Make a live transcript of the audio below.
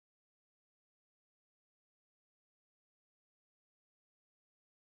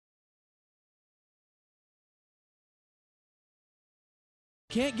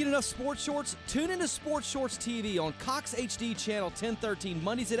Can't get enough sports shorts? Tune into Sports Shorts TV on Cox HD Channel 1013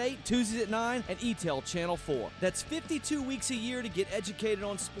 Mondays at 8, Tuesdays at 9, and ETEL Channel 4. That's 52 weeks a year to get educated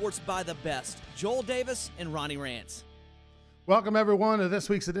on sports by the best. Joel Davis and Ronnie Rantz. Welcome, everyone, to this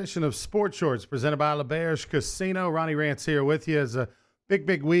week's edition of Sports Shorts presented by LeBear's Casino. Ronnie Rantz here with you. It's a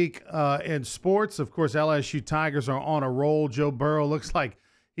big week in sports. Of course, LSU Tigers are on a roll. Joe Burrow looks like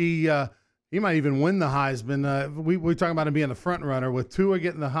he might even win the Heisman. We're talking about him being the front runner with Tua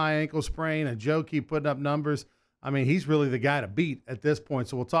getting the high ankle sprain and Joe keep putting up numbers. I mean, he's really the guy to beat at this point.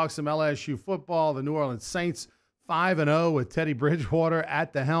 So we'll talk some LSU football. The New Orleans Saints 5-0 with Teddy Bridgewater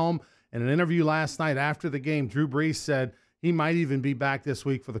at the helm. In an interview last night after the game, Drew Brees said he might even be back this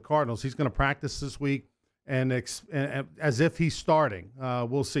week for the Cardinals. He's going to practice this week and as if he's starting.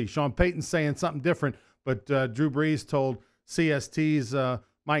 We'll see. Sean Payton's saying something different, but Drew Brees told CST's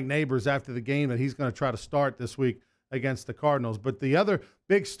Mike Neighbors after the game that he's going to try to start this week against the Cardinals. But the other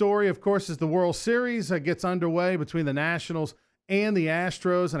big story, of course, is the World Series that gets underway between the Nationals and the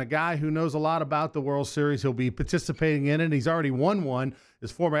Astros, and a guy who knows a lot about the World Series. He'll be participating in it. He's already won one.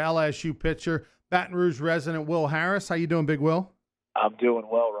 His former LSU pitcher, Baton Rouge resident Will Harris. How you doing, Big Will? I'm doing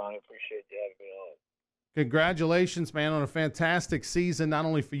well, Ronnie. Appreciate you having me on. Congratulations, man, on a fantastic season, not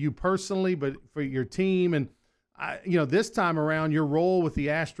only for you personally, but for your team. And this time around, your role with the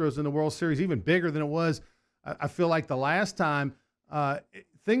Astros in the World Series even bigger than it was. I feel like the last time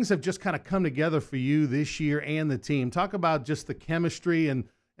things have just kind of come together for you this year and the team. Talk about just the chemistry and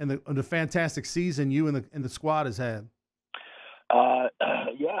the fantastic season you and the squad has had.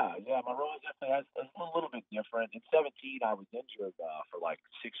 Yeah. My role definitely is a little bit different. In 2017, I was injured for like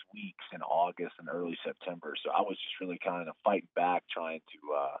 6 weeks in August and early September, so I was just really kind of fighting back, trying to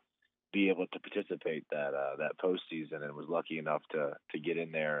be able to participate that postseason, and was lucky enough to get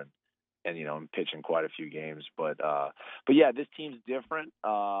in there and pitch in quite a few games. But yeah, this team's different.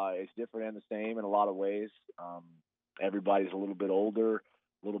 It's different and the same in a lot of ways. Everybody's a little bit older,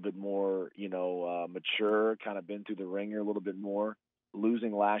 a little bit more, mature, kind of been through the ringer a little bit more.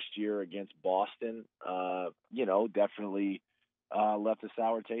 Losing last year against Boston, definitely left a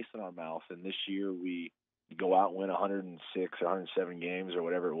sour taste in our mouth. And this year we go out and win 106 or 107 games or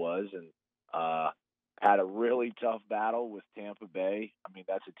whatever it was, and had a really tough battle with Tampa Bay. I mean,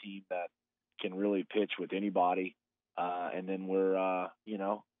 that's a team that can really pitch with anybody. And then we're,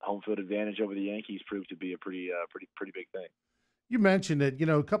 home field advantage over the Yankees proved to be a pretty big thing. You mentioned it,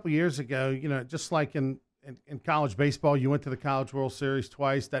 a couple of years ago, just like in college baseball, you went to the College World Series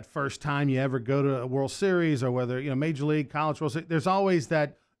twice. That first time you ever go to a World Series, or whether, Major League, College World Series, there's always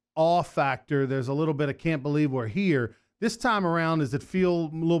that awe factor. There's a little bit of can't believe we're here. This time around, does it feel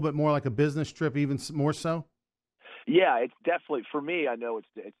a little bit more like a business trip, even more so? Yeah, it's definitely, for me, I know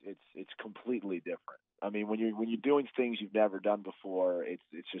it's completely different. I mean, when you're doing things you've never done before, it's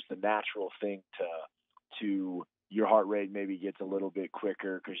just a natural thing to your heart rate maybe gets a little bit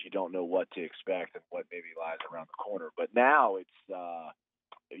quicker because you don't know what to expect and what maybe lies around the corner. But now it's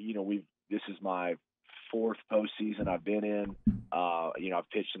this is my fourth postseason I've been in. I've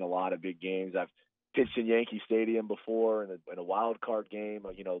pitched in a lot of big games. I've pitched in Yankee Stadium before in a wild card game,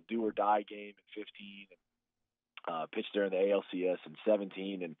 do or die game in 15, and pitched there in the ALCS in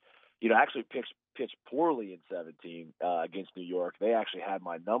 17, and actually pitched poorly in 17 against New York. They actually had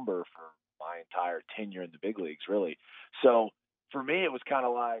my number for my entire tenure in the big leagues, really. So for me, it was kind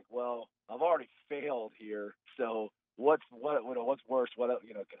of like, well, I've already failed here. So what's worse? What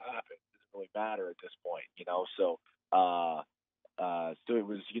can happen? It doesn't really matter at this point, So so it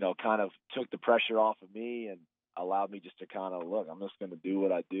was, kind of took the pressure off of me and allowed me just to kind of look. I'm just going to do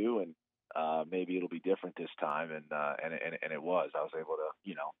what I do, and maybe it'll be different this time. And it was. I was able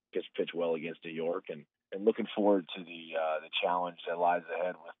to pitch well against New York, and looking forward to the challenge that lies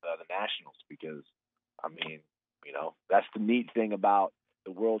ahead with the Nationals, because, I mean, that's the neat thing about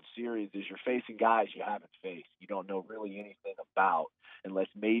the World Series is you're facing guys you haven't faced. You don't know really anything about, unless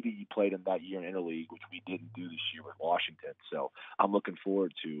maybe you played them that year in interleague, which we didn't do this year with Washington. So I'm looking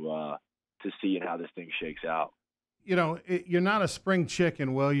forward to seeing how this thing shakes out. You're not a spring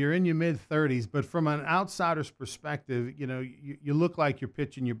chicken, Will. You're in your mid-30s, but from an outsider's perspective, you look like you're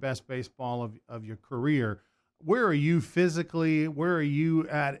pitching your best baseball of your career. Where are you physically? Where are you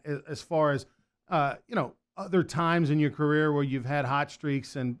at as far as, other times in your career where you've had hot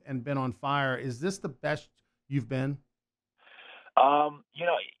streaks and been on fire? Is this the best you've been?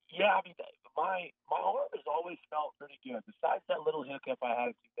 Yeah, I mean, my arm has always felt pretty good. Besides that little hiccup I had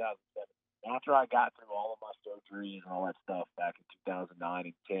in 2007. After I got through all of my surgeries and all that stuff back in 2009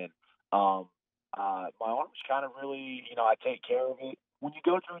 and 10, my arm's kind of really, I take care of it. when you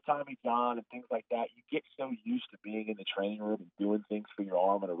go through Tommy John and things like that, you get so used to being in the training room and doing things for your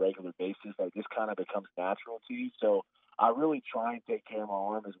arm on a regular basis, like this kind of becomes natural to you. So I really try and take care of my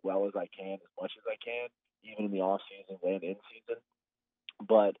arm as well as I can, as much as I can, even in the off season and in season.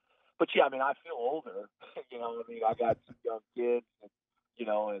 But yeah, I mean, I feel older. I mean, I got two young kids,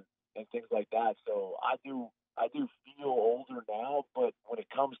 and things like that. So I do feel older now. But when it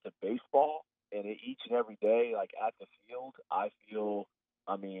comes to baseball, and each and every day, like at the field, I feel.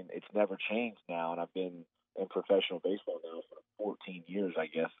 I mean, it's never changed now, and I've been in professional baseball now for 14 years. I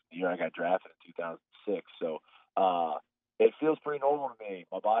guess the year I got drafted in 2006. So it feels pretty normal to me.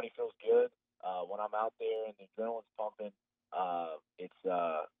 My body feels good when I'm out there and the adrenaline's pumping. It's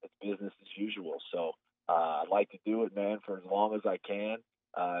business as usual. So I like to do it, man, for as long as I can.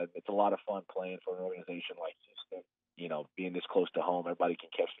 It's a lot of fun playing for an organization like Houston. Being this close to home, everybody can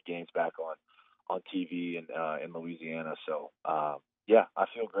catch the games back on TV and in Louisiana. So yeah, I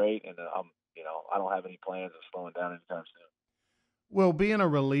feel great, and I don't have any plans of slowing down anytime soon. Well, being a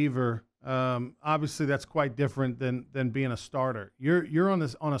reliever, obviously that's quite different than being a starter. You're on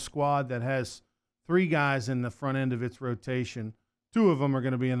a squad that has three guys in the front end of its rotation. Two of them are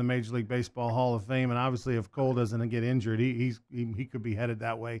going to be in the Major League Baseball Hall of Fame, and obviously, if Cole doesn't get injured, he could be headed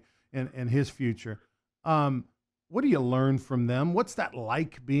that way in his future. What do you learn from them? What's that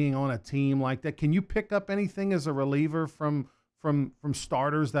like being on a team like that? Can you pick up anything as a reliever from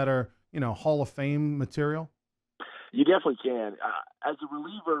starters that are Hall of Fame material? You definitely can. As a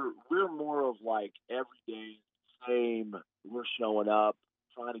reliever, we're more of like every day, same. We're showing up,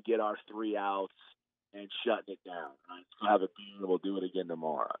 trying to get our 3 outs and shutting it down. Right? So have it be able to do it again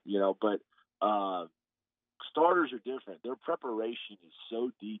tomorrow. But starters are different. Their preparation is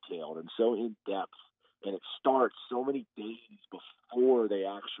so detailed and so in depth, and it starts so many days before they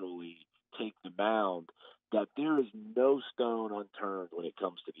actually take the mound that there is no stone unturned when it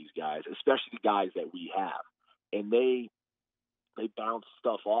comes to these guys, especially the guys that we have. And they bounce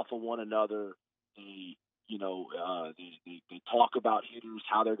stuff off of one another. They talk about hitters,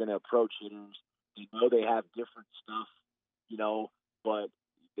 how they're going to approach hitters. They know they have different stuff, but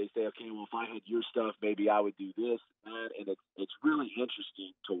they say, okay, well, if I had your stuff, maybe I would do this and that. And it's really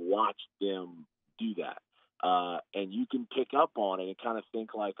interesting to watch them do that. And you can pick up on it and kind of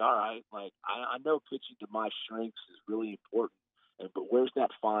think like, all right, like I know pitching to my strengths is really important, but where's that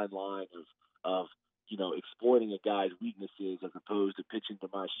fine line of exploiting a guy's weaknesses as opposed to pitching to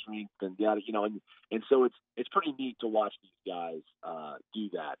my strength and and so it's pretty neat to watch these guys do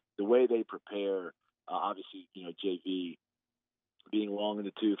that. The way they prepare, obviously, JV being long in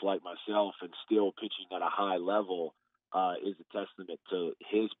the tooth like myself and still pitching at a high level is a testament to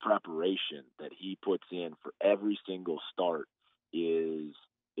his preparation that he puts in for every single start is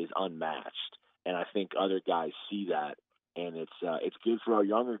unmatched. And I think other guys see that. And it's good for our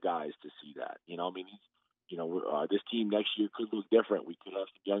younger guys to see that. This team next year could look different. We could have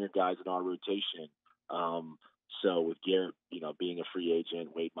some younger guys in our rotation. So with Garrett, being a free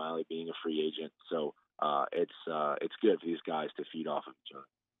agent, Wade Miley being a free agent, so it's good for these guys to feed off of each other.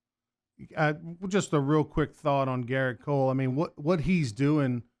 Just a real quick thought on Garrett Cole. I mean, what he's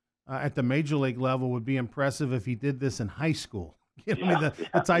doing at the major league level would be impressive if he did this in high school.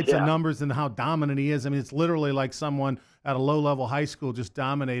 The types of numbers and how dominant he is. I mean, it's literally like someone at a low-level high school just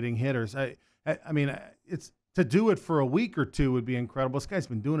dominating hitters. I mean, it's to do it for a week or two would be incredible. This guy's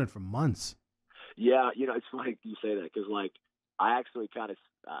been doing it for months. Yeah, it's funny you say that because, like, I actually kind of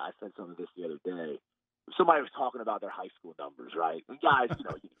I said something this the other day. Somebody was talking about their high school numbers, right? And guys,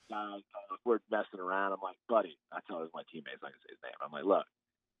 we're messing around. I'm like, buddy, I tell my teammates, I can say his name. I'm like, look,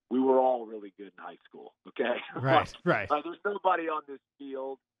 we were all really good in high school, okay? Right. There's nobody on this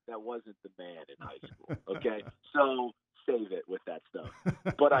field that wasn't the man in high school, okay? So save it with that stuff.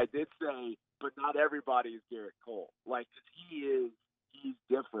 But I did say, but not everybody is Garrett Cole. Like, he's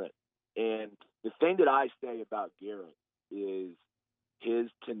different. And the thing that I say about Garrett is his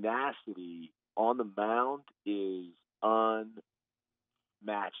tenacity on the mound is unmatched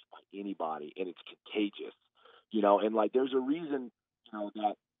by anybody, and it's contagious, and like there's a reason,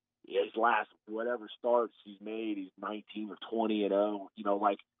 that his last whatever starts he's made, he's 19 or 20-0,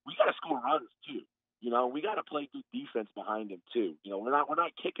 like we got to score runs too, we got to play good defense behind him too. We're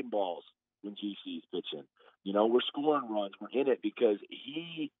not kicking balls when GC's pitching, we're scoring runs, we're in it because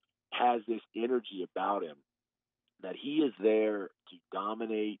he has this energy about him that he is there to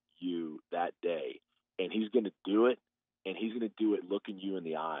dominate you that day, and he's going to do it, and he's going to do it looking you in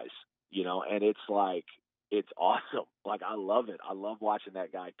the eyes, and it's like, it's awesome. Like, I love it. I love watching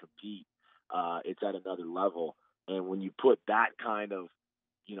that guy compete. It's at another level. And when you put that kind of,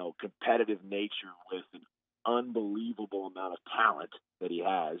 competitive nature with unbelievable amount of talent that he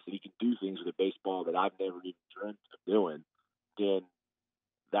has, that he can do things with a baseball that I've never even dreamt of doing, then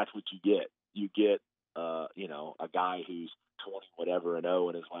that's what you get. You get, a guy who's 20 whatever and 0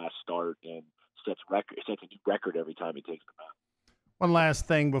 in his last start and sets a new record every time he takes the mound. One last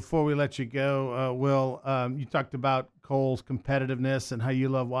thing before we let you go, Will. You talked about Cole's competitiveness and how you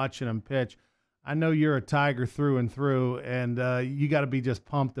love watching him pitch. I know you're a Tiger through and through, and you got to be just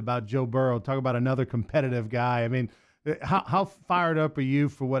pumped about Joe Burrow. Talk about another competitive guy. I mean, how fired up are you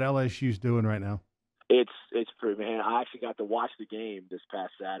for what LSU's doing right now? It's pretty, man. I actually got to watch the game this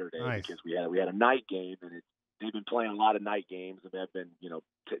past Saturday. Nice. Because we had a night game, and they've been playing a lot of night games, and they've been,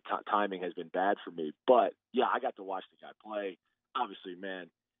 timing has been bad for me. But yeah, I got to watch the guy play. Obviously, man,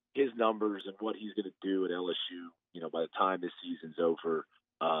 his numbers and what he's going to do at LSU, by the time this season's over,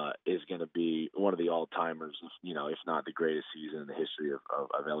 is going to be one of the all-timers, if not the greatest season in the history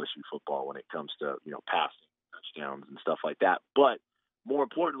of LSU football when it comes to, passing touchdowns and stuff like that. But more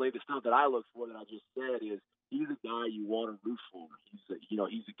importantly, the stuff that I look for that I just said is he's a guy you want to root for.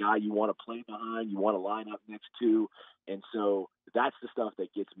 He's a guy you want to play behind, you want to line up next to. And so that's the stuff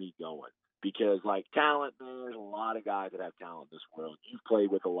that gets me going. Because, talent, man, there's a lot of guys that have talent in this world. You've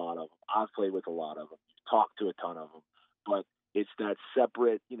played with a lot of them. I've played with a lot of them. You've talked to a ton of them. But it's that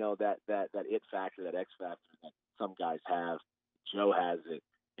separate, that it factor, that X factor that some guys have. Joe has it.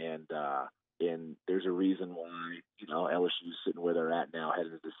 And there's a reason why, LSU's sitting where they're at now,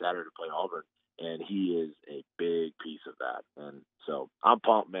 headed into Saturday to play Auburn. And he is a big piece of that. And so I'm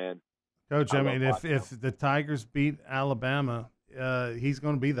pumped, man. Coach, I mean, if the Tigers beat Alabama, he's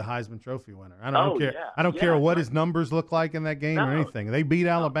going to be the Heisman Trophy winner. I don't care. Yeah. I don't care what his numbers look like in that game or anything. They beat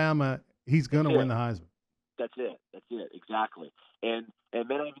Alabama, he's going to win the Heisman. That's it. Exactly. And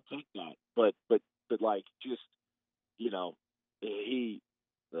man, I even take that. But he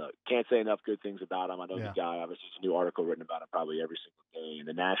can't say enough good things about him. I know the guy. Obviously, there's a new article written about him probably every single day, and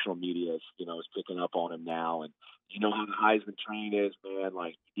the national media is picking up on him now. And you know how the Heisman train is, man.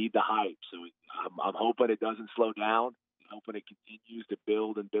 You need the hype. So I'm hoping it doesn't slow down. I'm hoping it continues to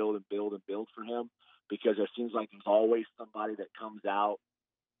build and build and build and build for him, because it seems like there's always somebody that comes out,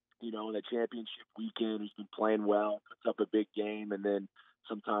 in the championship weekend who's been playing well, puts up a big game, and then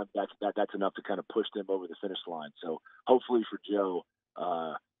sometimes that's enough to kind of push them over the finish line. So hopefully for Joe,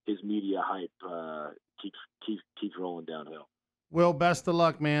 his media hype keeps rolling downhill. Well, best of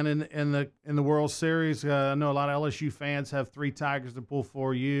luck, man, in the World Series. I know a lot of LSU fans have 3 Tigers to pull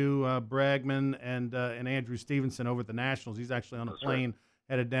for you, Bregman and Andrew Stevenson over at the Nationals. He's actually on a plane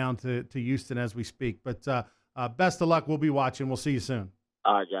headed down to Houston as we speak. But best of luck. We'll be watching. We'll see you soon.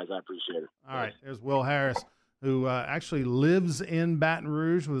 All right, guys. I appreciate it. All right. There's Will Harris, who actually lives in Baton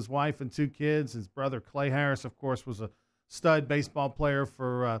Rouge with his wife and 2 kids. His brother, Clay Harris, of course, was a stud baseball player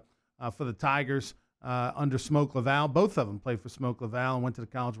for the Tigers under Smoke Laval. Both of them played for Smoke Laval and went to the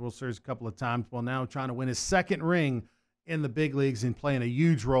College World Series a couple of times. Well, now trying to win his 2nd ring in the big leagues and playing a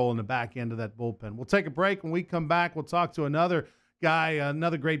huge role in the back end of that bullpen. We'll take a break. When we come back, we'll talk to another guy,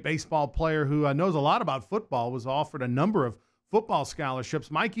 another great baseball player who knows a lot about football, was offered a number of football scholarships.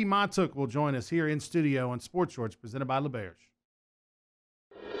 Mikie Mahtook will join us here in studio on Sports Shorts, presented by LeBears.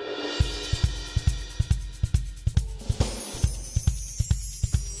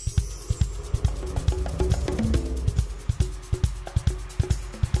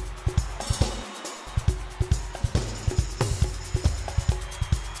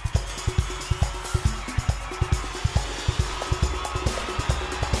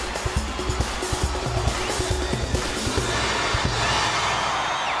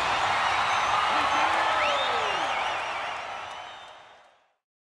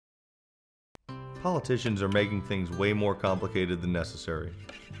 Politicians are making things way more complicated than necessary.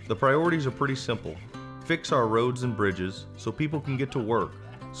 The priorities are pretty simple. Fix our roads and bridges so people can get to work,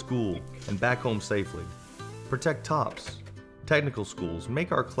 school, and back home safely. Protect TOPS, technical schools,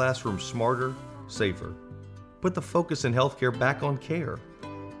 make our classrooms smarter, safer. Put the focus in healthcare back on care.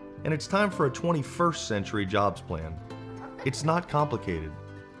 And it's time for a 21st century jobs plan. It's not complicated.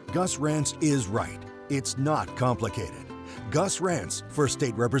 Gus Rantz is right. It's not complicated. Gus Rantz for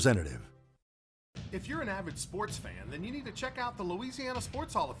State Representative. If you're an avid sports fan, then you need to check out the Louisiana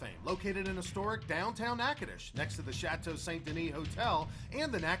Sports Hall of Fame, located in historic downtown Natchitoches, next to the Chateau St. Denis Hotel and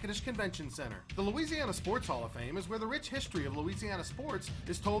the Natchitoches Convention Center. The Louisiana Sports Hall of Fame is where the rich history of Louisiana sports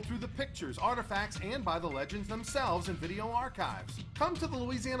is told through the pictures, artifacts, and by the legends themselves in video archives. Come to the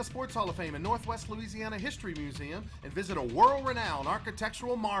Louisiana Sports Hall of Fame and Northwest Louisiana History Museum and visit a world-renowned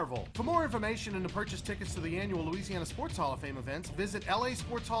architectural marvel. For more information and to purchase tickets to the annual Louisiana Sports Hall of Fame events, visit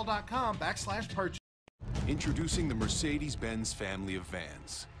lasportshall.com/purchase. Introducing the Mercedes-Benz family of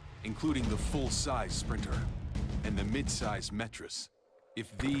vans. including the full-size Sprinter and the mid-size Metris.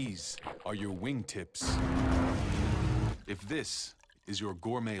 If these are your wingtips, if this is your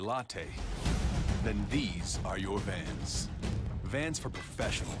gourmet latte, then these are your vans. Vans for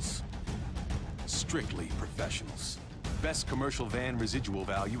professionals. Strictly professionals. Best commercial van residual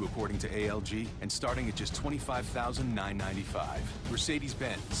value according to ALG, and starting at just $25,995.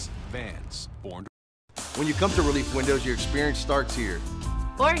 Mercedes-Benz. Vans. Born to... When you come to Relief Windows, your experience starts here.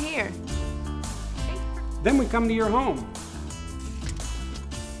 Or here. Then we come to your home.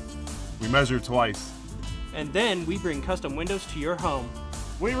 We measure twice. And then we bring custom windows to your home.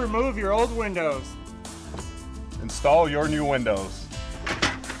 We remove your old windows. Install your new windows.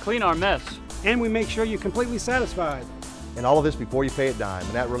 Clean our mess. And we make sure you're completely satisfied. And all of this before you pay a dime.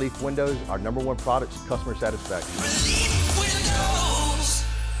 And at Relief Windows, our #1 product is customer satisfaction. Relief Windows.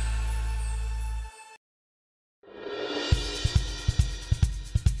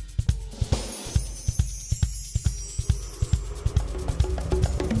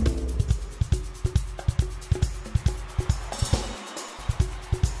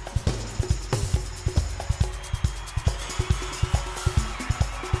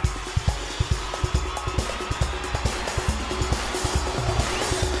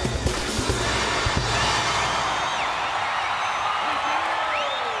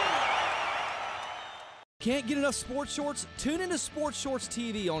 Can't get enough sports shorts? Tune into Sports Shorts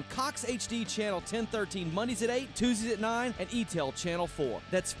TV on Cox HD Channel 1013 Mondays at 8, Tuesdays at 9, and ETEL Channel 4.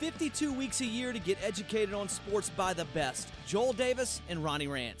 That's 52 weeks a year to get educated on sports by the best. Joel Davis and Ronnie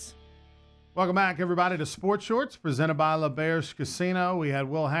Rantz. Welcome back, everybody, to Sports Shorts, presented by LaBear's Casino. We had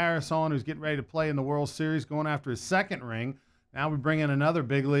Will Harris on, who's getting ready to play in the World Series, going after his second ring. Now we bring in another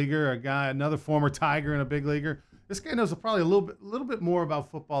big leaguer, another former Tiger and a big leaguer. This guy knows probably a little bit more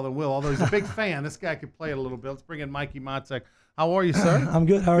about football than Will, although he's a big fan. This guy could play it a little bit. Let's bring in Mikie Mahtook. How are you, sir? I'm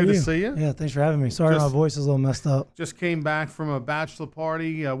good. How are you? Good to see you. Yeah, thanks for having me. Sorry, my voice is a little messed up. Just came back from a bachelor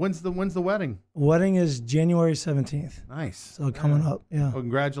party. When's the wedding? Wedding is January 17th. Nice. So coming up, yeah. Well,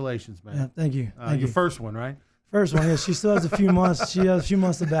 congratulations, man. Yeah, thank you. Your first one, right? First one, yeah. She still has a few months. She has a few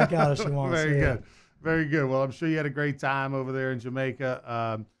months to back out if she wants. Very good. Very good. Well, I'm sure you had a great time over there in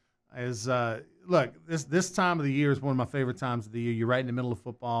Jamaica. Look, this time of the year is one of my favorite times of the year. You're right in the middle of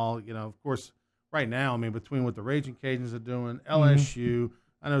football. You know, of course, right now, I mean, between what the Raging Cajuns are doing, LSU,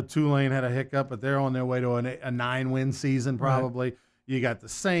 I know Tulane had a hiccup, but they're on their way to a 9-win season probably. Right. You got the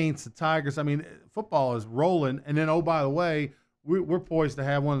Saints, the Tigers. I mean, football is rolling. And then, oh, by the way, we're poised to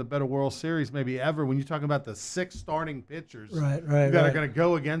have one of the better World Series maybe ever when you're talking about the 6 starting pitchers that are going to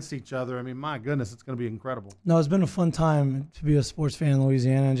go against each other. I mean, my goodness, it's going to be incredible. No, it's been a fun time to be a sports fan in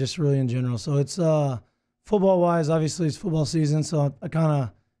Louisiana and just really in general. So it's football-wise, obviously it's football season, so I kind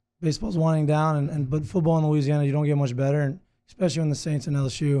of baseball's winding down, but football in Louisiana, you don't get much better, and especially when the Saints and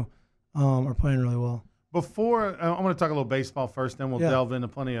LSU are playing really well. Before I want to talk a little baseball first, then we'll delve into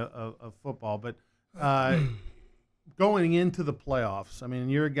plenty of football. But going into the playoffs, I mean,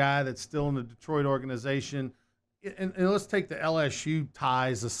 you're a guy that's still in the Detroit organization, and let's take the LSU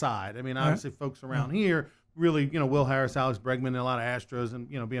ties aside. I mean, obviously, folks around here really, Will Harris, Alex Bregman, and a lot of Astros,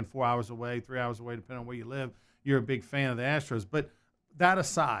 and being 4 hours away, 3 hours away, depending on where you live, you're a big fan of the Astros. But that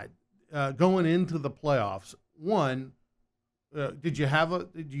aside, going into the playoffs, did you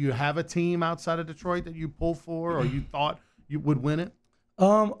have a team outside of Detroit that you pulled for, or you thought you would win it?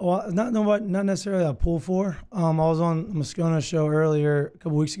 Well, not necessarily I pulled for. I was on Moscona's show earlier a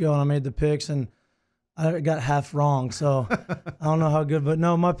couple weeks ago, and I made the picks, and I got half wrong. So I don't know how good, but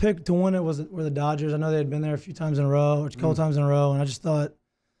no, my pick to win it were the Dodgers. I know they had been there a few times in a row, or a couple times in a row, and I just thought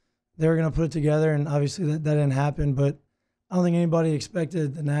they were going to put it together, and obviously that didn't happen. But I don't think anybody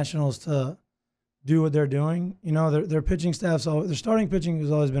expected the Nationals to do what they're doing. Their pitching staff's their starting pitching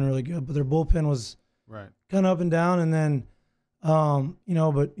has always been really good, but their bullpen was kind of up and down, and then.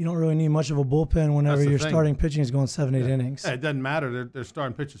 But you don't really need much of a bullpen whenever your starting pitching is going 7-8 innings. Yeah, it doesn't matter. Their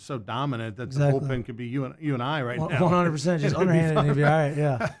starting pitch is so dominant that the bullpen could be you and I right now. 100%, just underhanded and you'd be all right.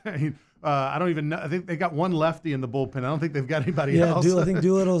 Yeah. I don't even know. I think they got one lefty in the bullpen. I don't think they've got anybody else. I think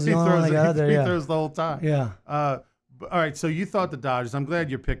Doolittle's the only one they got out there. He throws the whole time. Yeah. All right. So you thought the Dodgers. I'm glad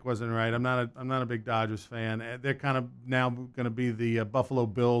your pick wasn't right. I'm not a big Dodgers fan. They're kind of now going to be the Buffalo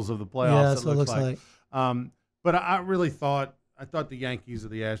Bills of the playoffs. Yeah, that's what it looks like. But I really thought. I thought the Yankees are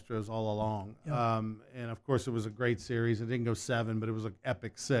the Astros all along. Yep. And, of course, it was a great series. It didn't go 7, but it was an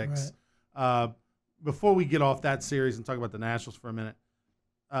epic 6. Right. Before we get off that series and talk about the Nationals for a minute,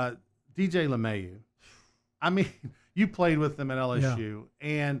 DJ LeMahieu, I mean, you played with him at LSU. Yeah.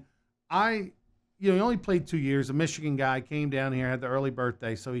 And he only played 2 years. A Michigan guy came down here, had the early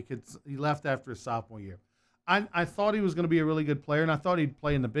birthday, so he left after his sophomore year. I thought he was going to be a really good player, and I thought he'd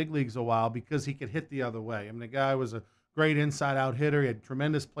play in the big leagues a while because he could hit the other way. I mean, the guy was a great inside-out hitter. He had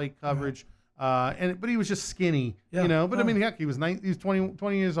tremendous plate coverage, but he was just skinny, you know. But I mean, heck, he was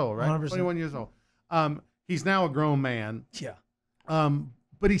 20 years old, right? 100%. 21 years old. He's now a grown man. Yeah.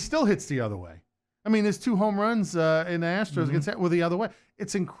 But he still hits the other way. I mean, there's 2 home runs in the Astros against that with the other way.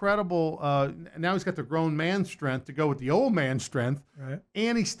 It's incredible. Now he's got the grown man strength to go with the old man strength, right?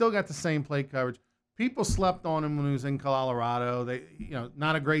 And he's still got the same plate coverage. People slept on him when he was in Colorado. They,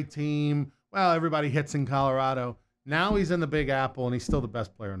 not a great team. Well, everybody hits in Colorado. Now he's in the Big Apple, and he's still the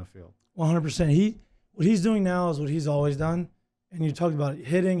best player in the field. 100%. What he's doing now is what he's always done. And you talked about it,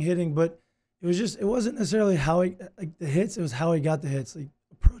 hitting, but it wasn't necessarily how he the hits. It was how he got the hits, like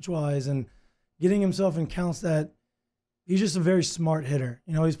approach wise and getting himself in counts that he's just a very smart hitter.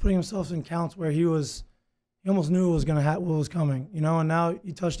 He's putting himself in counts where he almost knew what was coming. And now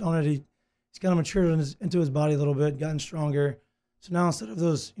you touched on it. He's kind of matured into his body a little bit, gotten stronger. So now instead of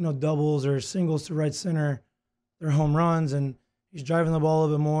those, doubles or singles to right center, they're home runs, and he's driving the ball a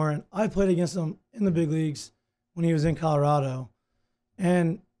little bit more. And I played against him in the big leagues when he was in Colorado.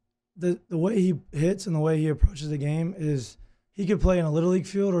 And the way he hits and the way he approaches the game is he could play in a little league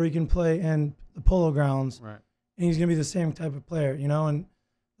field or he can play in the Polo Grounds. Right. And he's going to be the same type of player, And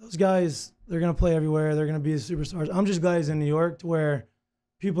those guys, they're going to play everywhere. They're going to be the superstars. I'm just glad he's in New York to where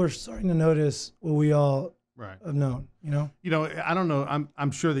people are starting to notice what we all have known, I don't know.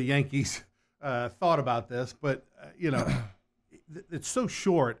 I'm sure the Yankees thought about this, but, it's so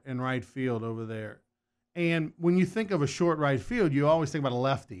short in right field over there. And when you think of a short right field, you always think about a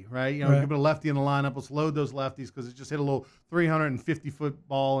lefty, right? You put a lefty in the lineup. Let's load those lefties because it just hit a little 350-foot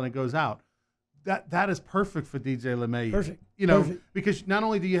ball and it goes out. That is perfect for DJ LeMahieu. Perfect. Perfect. Because not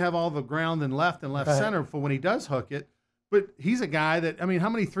only do you have all the ground and left center for when he does hook it, but he's a guy that, how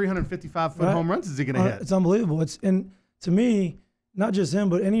many 355-foot home runs is he going to hit? It's unbelievable. And to me, not just him,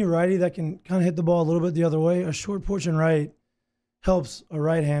 but any righty that can kind of hit the ball a little bit the other way, a short porch and right helps a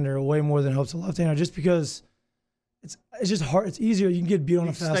right-hander way more than helps a left-hander, just because it's just hard. It's easier. You can get beat on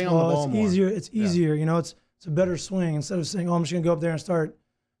a fastball. It's easier. It's easier. It's a better swing. Instead of saying, I'm just going to go up there and start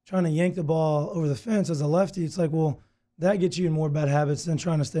trying to yank the ball over the fence as a lefty, it's like, well, that gets you in more bad habits than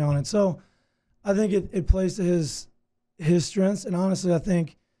trying to stay on it. So I think it plays to his strengths, and honestly, I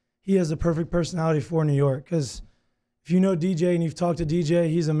think he has the perfect personality for New York, because if you know DJ and you've talked to DJ,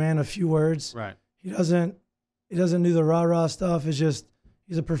 he's a man of few words. Right. He doesn't do the rah-rah stuff. It's just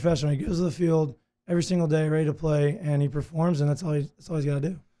he's a professional. He goes to the field every single day, ready to play, and he performs, and that's all he's got to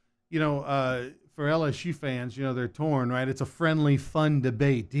do. For LSU fans, they're torn, right? It's a friendly, fun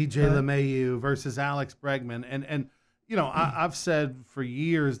debate, DJ LeMahieu versus Alex Bregman. And I've said for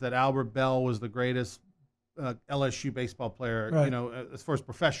years that Albert Bell was the greatest LSU baseball player, as far as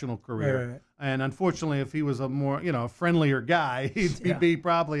professional career. Right. And unfortunately, if he was a more, friendlier guy, he'd be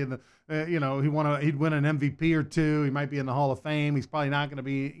probably in the, he'd win an MVP or two. He might be in the Hall of Fame. He's probably not going to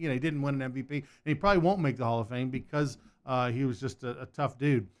be, he didn't win an MVP, and he probably won't make the Hall of Fame because he was just a tough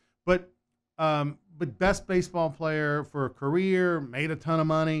dude. But best baseball player for a career, made a ton of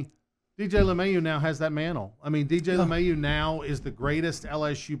money. DJ LeMahieu now has that mantle. DJ LeMahieu now is the greatest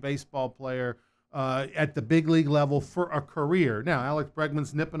LSU baseball player at the big league level for a career. Now, Alex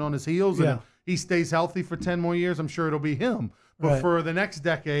Bregman's nipping on his heels, and if he stays healthy for 10 more years, I'm sure it'll be him. But for the next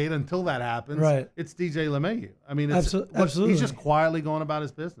decade, until that happens, it's DJ LeMahieu. Absolutely. He's just quietly going about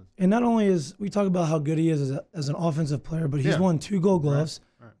his business. And not only we talk about how good he is as an offensive player, but he's won 2 Gold Gloves.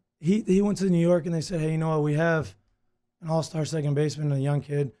 Right. He went to New York, and they said, hey, you know what? We have an all-star second baseman and a young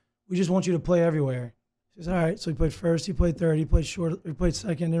kid. We just want you to play everywhere. He says, all right. So he played first, he played third, he played short, he played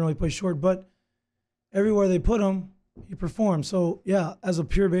second, didn't really play short, but everywhere they put him, he performed. So, yeah, as a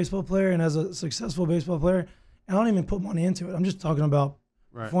pure baseball player and as a successful baseball player, and I don't even put money into it. I'm just talking about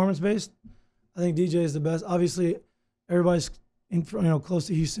performance-based. I think DJ is the best. Obviously, everybody's close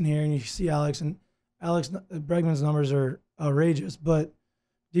to Houston here, and you see Alex Bregman's numbers are outrageous, but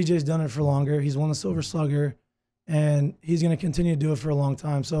DJ's done it for longer. He's won the Silver Slugger, and he's going to continue to do it for a long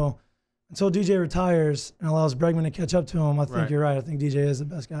time. So until DJ retires and allows Bregman to catch up to him, I think you're right. I think DJ is the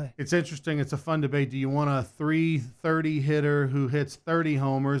best guy. It's interesting. It's a fun debate. Do you want a 330 hitter who hits 30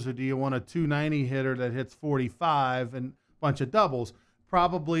 homers, or do you want a 290 hitter that hits 45 and a bunch of doubles?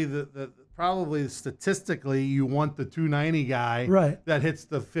 Probably probably statistically you want the 290 guy that hits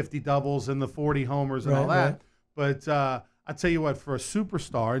the 50 doubles and the 40 homers and all that. But I tell you what, for a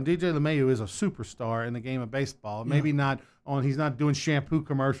superstar, and DJ LeMahieu is a superstar in the game of baseball. Maybe not he's not doing shampoo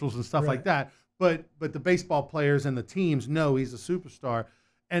commercials and stuff like that, but the baseball players and the teams know he's a superstar.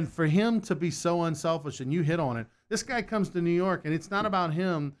 And for him to be so unselfish, and you hit on it, this guy comes to New York, and it's not about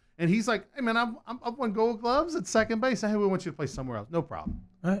him And he's like, hey, man, I've won Gold Gloves at second base. Hey, we want you to play somewhere else. No problem.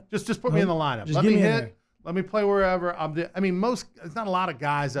 Right. Just put me in the lineup. Let me hit. Let me play wherever. There's not a lot of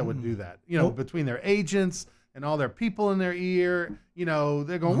guys that would do that. Between their agents and all their people in their ear,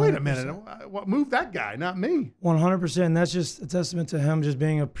 they're going, wait a minute, move that guy, not me. 100%. That's just a testament to him just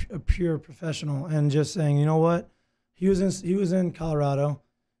being a pure professional and just saying, you know what, he was in Colorado,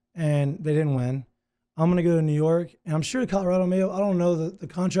 and they didn't win. I'm going to go to New York, and I'm sure Colorado may have, I don't know the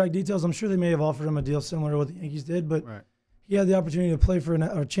contract details. I'm sure they may have offered him a deal similar to what the Yankees did, but he had the opportunity to play for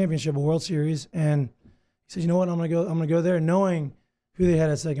a championship, a World Series, and he said, you know what, I'm going to go there, knowing who they had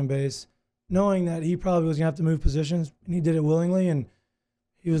at second base, knowing that he probably was going to have to move positions, and he did it willingly, and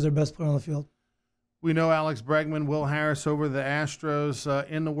he was their best player on the field. We know Alex Bregman, Will Harris over the Astros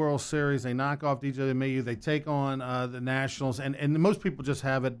in the World Series. They knock off DJ LeMahieu. They take on the Nationals, and most people just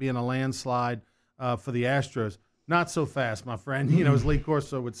have it being a landslide for the Astros. Not so fast, my friend. As Lee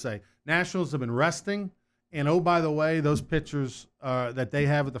Corso would say. Nationals have been resting, and oh, by the way, those pitchers that they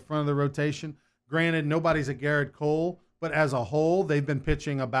have at the front of the rotation, granted, nobody's a Garrett Cole, but as a whole, they've been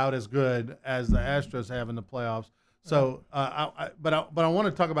pitching about as good as the Astros have in the playoffs. So, but I want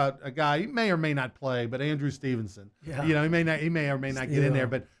to talk about a guy. He may or may not play, but Andrew Stevenson. Yeah. He may or may not get in there,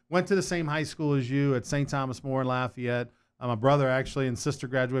 but went to the same high school as you at St. Thomas More in Lafayette. My brother actually and sister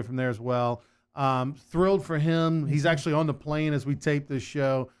graduated from there as well. Thrilled for him. He's actually on the plane as we tape this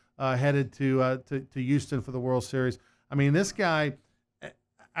show, headed to Houston for the World Series. I mean, this guy.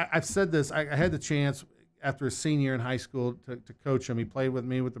 I've said this. I had the chance after his senior year in high school to coach him. He played with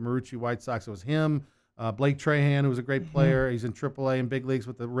me with the Marucci White Sox. It was him, Blake Trahan, who was a great player. He's in AAA and big leagues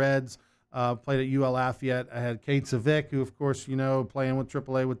with the Reds. Played at UL Lafayette. I had Kate Savick, who, of course, playing with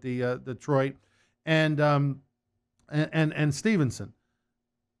AAA with the Detroit, and Stevenson.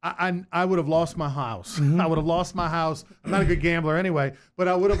 I would have lost my house. I would have lost my house. I'm not a good gambler anyway, but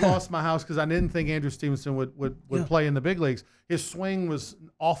I would have lost my house because I didn't think Andrew Stevenson would play in the big leagues. His swing was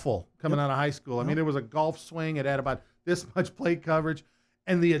awful coming out of high school. I mean, it was a golf swing. It had about this much plate coverage.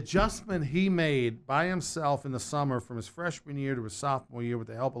 And the adjustment he made by himself in the summer from his freshman year to his sophomore year with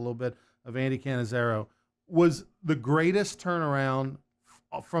the help a little bit of Andy Cannizaro was the greatest turnaround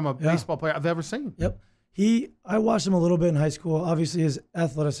from a baseball player I've ever seen. Yep. I watched him a little bit in high school. Obviously, his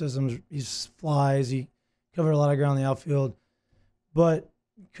athleticism, he flies. He covered a lot of ground in the outfield, but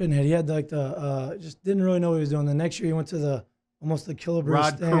couldn't hit. He had just didn't really know what he was doing. The next year, he went to almost the Killebrew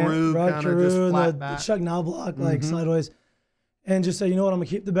Rod stand. Carew, Rod Carew, and the Chuck Knobloch, sideways, and just say, you know what, I'm gonna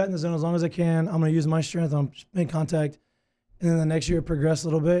keep the bat in the zone as long as I can. I'm gonna use my strength. I'm making contact. And then the next year it progressed a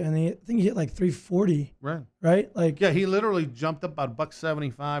little bit, and I think he hit like 340. Right? He literally jumped up about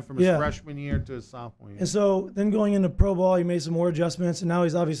 $175 from his freshman year to his sophomore year. And so then going into pro ball, he made some more adjustments, and now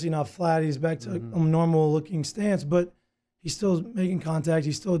he's obviously not flat. He's back to a normal looking stance, but he's still making contact.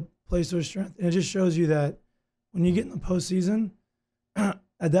 He still plays to his strength, and it just shows you that when you get in the postseason,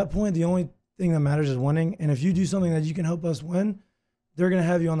 at that point the only thing that matters is winning. And if you do something that you can help us win, they're going to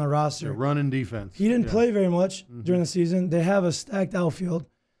have you on the roster. They're running defense. He didn't play very much during the season. They have a stacked outfield.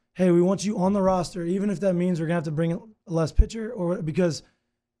 Hey, we want you on the roster, even if that means we're going to have to bring a less pitcher, or because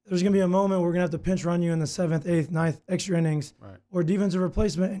there's going to be a moment where we're going to have to pinch run you in the 7th, 8th, 9th extra innings, or defensive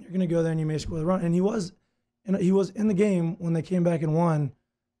replacement, and you're going to go there and you may score the run. And he was in the game when they came back and won.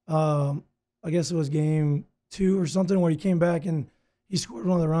 I guess it was game 2 or something, where he came back and he scored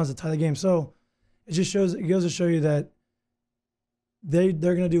one of the runs to tie the game. So it goes to show you that they're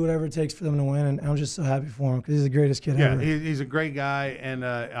going to do whatever it takes for them to win, and I'm just so happy for him because he's the greatest kid ever. Yeah, he's a great guy and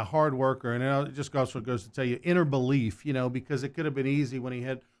a hard worker, and it just also goes to tell you inner belief, because it could have been easy when he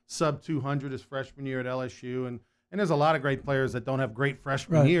had sub 200 his freshman year at LSU, and there's a lot of great players that don't have great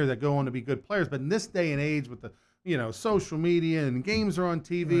freshman year that go on to be good players, but in this day and age with the social media and games are on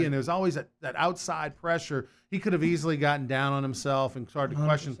TV and there's always that outside pressure, he could have easily gotten down on himself and started to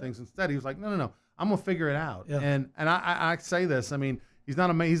question things. Instead, he was like, no. I'm gonna figure it out, and I say this. I mean, he's not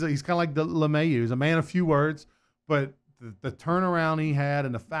he's kind of like the LeMahieu. He's a man of few words, but the turnaround he had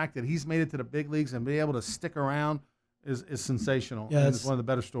and the fact that he's made it to the big leagues and be able to stick around is sensational. Yeah, it's one of the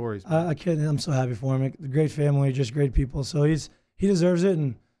better stories. I'm so happy for him. A great family, just great people. So he deserves it,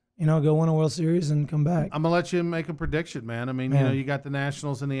 and go win a World Series and come back. I'm gonna let you make a prediction, man. I mean, you got the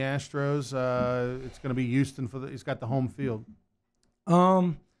Nationals and the Astros. It's gonna be Houston he's got the home field.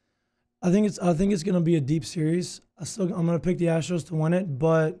 I think it's going to be a deep series. I'm going to pick the Astros to win it,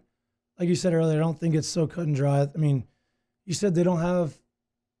 but like you said earlier, I don't think it's so cut and dry. I mean, you said they don't have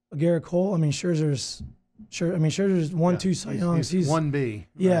a Garrett Cole. I mean, Scherzer's 1-2 Cy Youngs. He's 1B.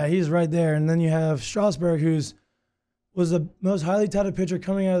 Yeah, he's right there. And then you have Strasburg, was the most highly touted pitcher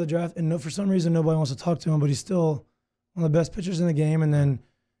coming out of the draft, and for some reason nobody wants to talk to him, but he's still one of the best pitchers in the game. And then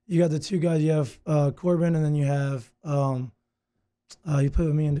you got the two guys. You have Corbin, and then you have you played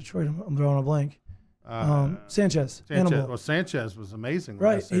with me in Detroit. I'm drawing a blank. Sanchez. Well, Sanchez was amazing.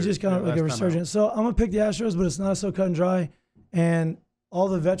 Right. He just kind of like a resurgence. So I'm going to pick the Astros, but it's not so cut and dry. And all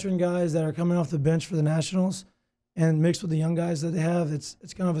the veteran guys that are coming off the bench for the Nationals and mixed with the young guys that they have, it's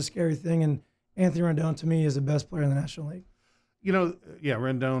kind of a scary thing. And Anthony Rendon, to me, is the best player in the National League. You know, yeah,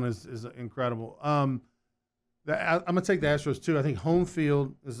 Rendon is incredible. I'm going to take the Astros, too. I think home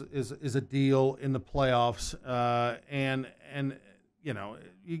field is a deal in the playoffs. And you know,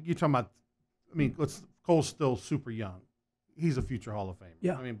 you're talking about, I mean, Cole's still super young. He's a future Hall of Famer.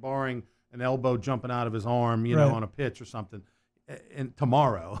 Yeah. I mean, barring an elbow jumping out of his arm, you know, on a pitch or something. And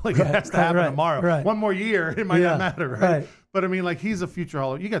tomorrow, like it has to happen tomorrow. Right. One more year, it might not matter, right? But I mean, like he's a future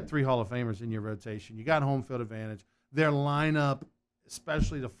Hall of. You got 3 Hall of Famers in your rotation. You got home field advantage. Their lineup,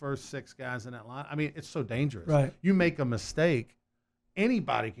 especially the first 6 guys in that line. I mean, it's so dangerous. Right. You make a mistake,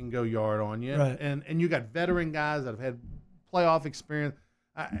 anybody can go yard on you. Right. And you got veteran guys that have had playoff experience.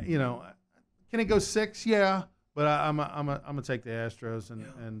 You know, can it go 6? Yeah. But I'm gonna take the Astros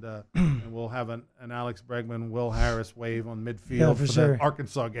and we'll have an Alex Bregman, Will Harris wave on midfield for the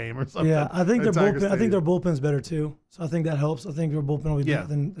Arkansas game or something. Yeah, I think their bullpen's better too. So I think that helps. I think their bullpen will be better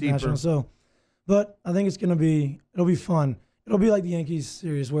than the Nationals. So, but I think it'll be fun. It'll be like the Yankees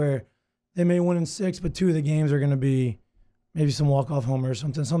series where they may win in 6, but 2 of the games are gonna be maybe some walk-off homers,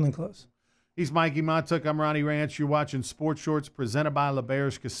 something close. He's Mikie Mahtook. I'm Ronnie Rantz. You're watching Sports Shorts presented by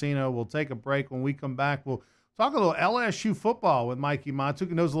LeBair's Casino. We'll take a break. When we come back, we'll talk a little LSU football with Mikie Mahtook.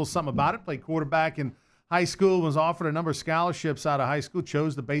 He knows a little something about it. Played quarterback in high school, was offered a number of scholarships out of high school,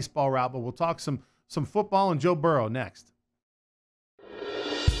 chose the baseball route. But we'll talk some football and Joe Burrow next.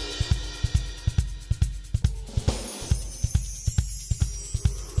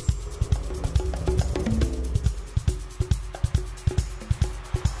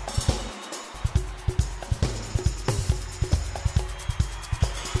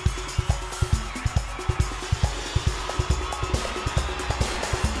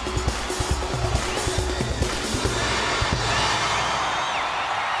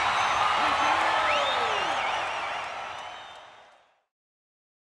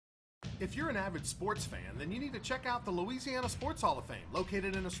 If you're an avid sports fan, then you need to check out the Louisiana Sports Hall of Fame,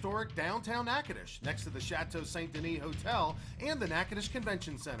 located in historic downtown Natchitoches, next to the Chateau St. Denis Hotel and the Natchitoches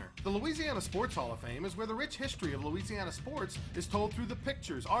Convention Center. The Louisiana Sports Hall of Fame is where the rich history of Louisiana sports is told through the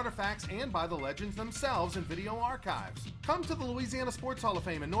pictures, artifacts, and by the legends themselves in video archives. Come to the Louisiana Sports Hall of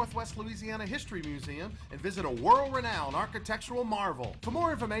Fame and Northwest Louisiana History Museum and visit a world-renowned architectural marvel. For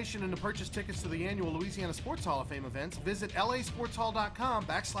more information and to purchase tickets to the annual Louisiana Sports Hall of Fame events, visit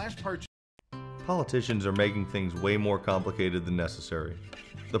lasportshall.com/purchase. Politicians are making things way more complicated than necessary.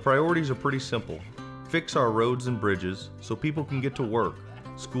 The priorities are pretty simple. Fix our roads and bridges so people can get to work,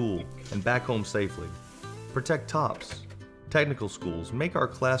 school, and back home safely. Protect TOPS, technical schools, make our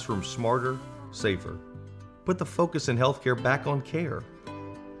classrooms smarter, safer. Put the focus in healthcare back on care.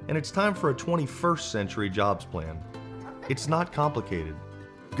 And it's time for a 21st century jobs plan. It's not complicated.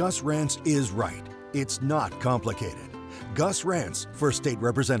 Gus Rantz is right. It's not complicated. Gus Rantz for State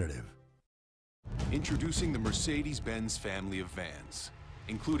Representative. Introducing the Mercedes-Benz family of vans,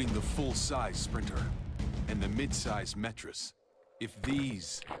 including the full-size Sprinter and the mid-size Metris. If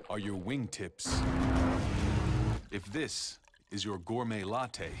these are your wingtips, if this is your gourmet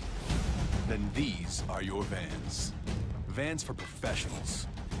latte, then these are your vans. Vans for professionals.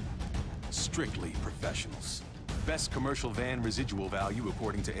 Strictly professionals. Best commercial van residual value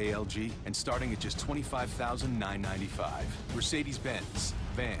according to ALG and starting at just $25,995. Mercedes-Benz.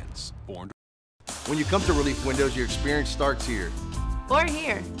 Vans. Born to... When you come to Relief Windows, your experience starts here. Or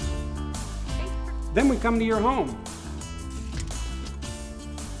here. Then we come to your home.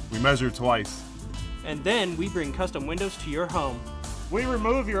 We measure twice. And then we bring custom windows to your home. We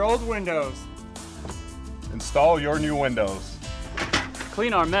remove your old windows. Install your new windows.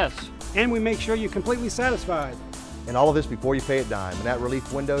 Clean our mess. And we make sure you're completely satisfied. And all of this before you pay a dime. And at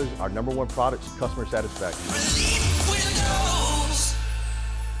Relief Windows, our #1 product is customer satisfaction. Relief Windows.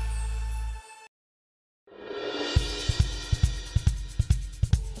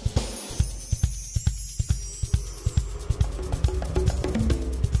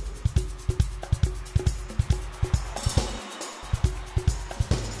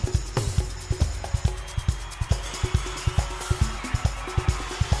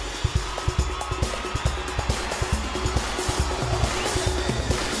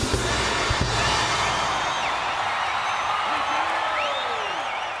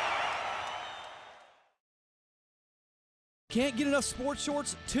 Can't get enough sports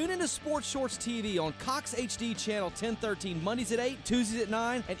shorts? Tune into Sports Shorts TV on Cox HD Channel 1013 Mondays at 8, Tuesdays at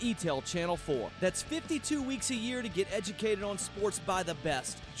 9, and ETEL Channel 4. That's 52 weeks a year to get educated on sports by the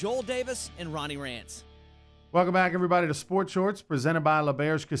best. Joel Davis and Ronnie Rantz. Welcome back, everybody, to Sports Shorts, presented by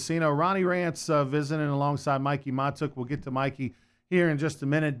LeBears Casino. Ronnie Rantz visiting alongside Mikie Mahtook. We'll get to Mikie here in just a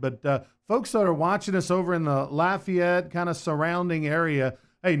minute. But folks that are watching us over in the Lafayette kind of surrounding area,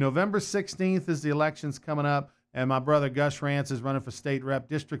 hey, November 16th is the elections coming up. And my brother Gus Rantz is running for state rep,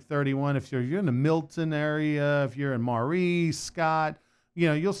 District 31. If you're in the Milton area, if you're in Maurice, Scott,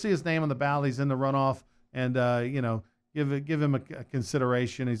 you'll see his name on the ballot. He's in the runoff, and give him a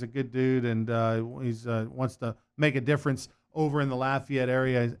consideration. He's a good dude, and he's wants to make a difference over in the Lafayette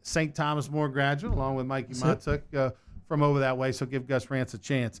area. St. Thomas More graduate, along with Mikie Mahtook from over that way. So give Gus Rantz a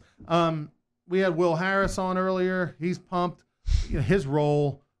chance. We had Will Harris on earlier. He's pumped. His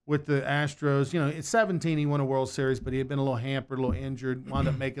role with the Astros, at 17 he won a World Series, but he had been a little hampered, a little injured, wound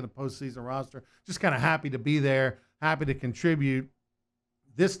up making the postseason roster. Just kind of happy to be there, happy to contribute.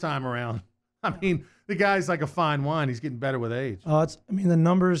 This time around, I mean, the guy's like a fine wine. He's getting better with age. The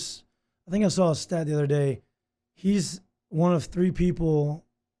numbers, I think I saw a stat the other day. He's one of 3 people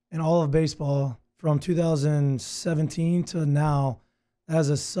in all of baseball from 2017 to now that has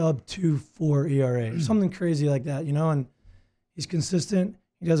a sub 2.4 ERA, something crazy like that, and he's consistent.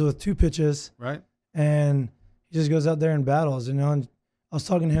 He does it with 2 pitches. Right. And he just goes out there and battles, And I was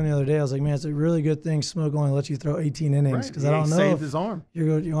talking to him the other day. I was like, man, it's a really good thing Smoke only lets you throw 18 innings because I don't know. He saved his arm.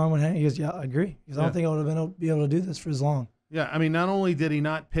 Your arm would hang. He goes, yeah, I agree. Because I don't think I would have been able to do this for as long. Yeah, I mean, not only did he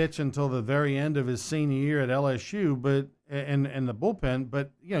not pitch until the very end of his senior year at LSU, but and the bullpen,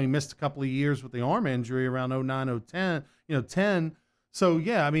 but he missed a couple of years with the arm injury around 09, 10. So,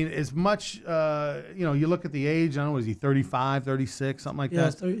 yeah, I mean, as much, you look at the age, I don't know, is he 35, 36, something like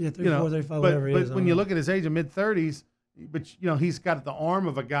that? 34, 35, whatever he is. But when you look at his age of mid-30s, but, he's got the arm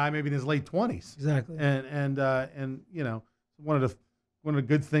of a guy maybe in his late 20s. Exactly. And one of the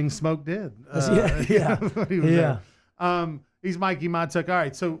good things Smoke did. He's Mikie Mahtook. All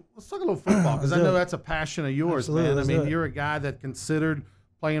right, so let's talk a little football because I know that's a passion of yours, man. I mean, you're a guy that considered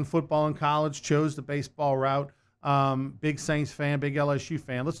playing football in college, chose the baseball route. Big Saints fan, big LSU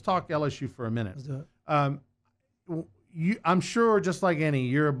fan. Let's talk LSU for a minute. Let's do it. I'm sure, just like any,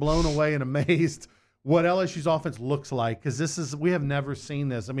 you're blown away and amazed what LSU's offense looks like because we have never seen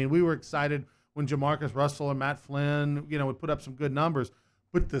this. I mean, we were excited when Jamarcus Russell and Matt Flynn, would put up some good numbers,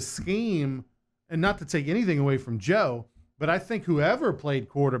 but the scheme, and not to take anything away from Joe, but I think whoever played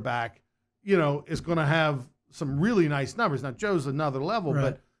quarterback, is going to have some really nice numbers. Now, Joe's another level, right.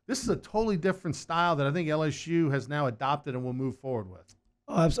 But this is a totally different style that I think LSU has now adopted and will move forward with.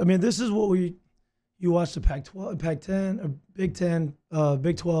 I mean, this is what you watch the Pac-12, Pac-10, or Big 10,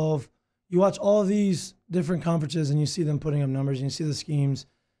 Big 12. You watch all these different conferences and you see them putting up numbers and you see the schemes.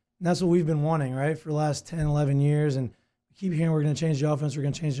 And that's what we've been wanting, right, for the last 10, 11 years. And we keep hearing we're going to change the offense,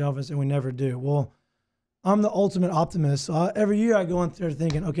 and we never do. Well, I'm the ultimate optimist. So every year I go in there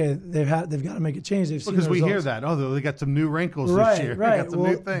thinking, okay, they've got to make a change. They've seen because the we results. hear that. Oh, they got some new wrinkles this year. Right. They got some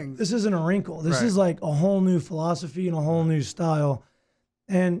new things. This isn't a wrinkle. This is like a whole new philosophy and a whole new style.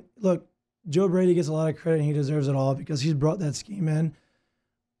 And look, Joe Brady gets a lot of credit, and he deserves it all because he's brought that scheme in.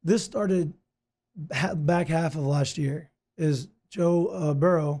 This started back half of last year. Is Joe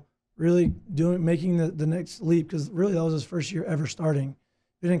Burrow really making the next leap? Because really that was his first year ever starting.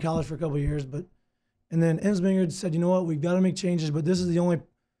 Been in college for a couple of years, and then Ensminger said, you know what, we've got to make changes, but this is the only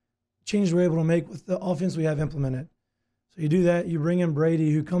change we're able to make with the offense we have implemented. So you do that, you bring in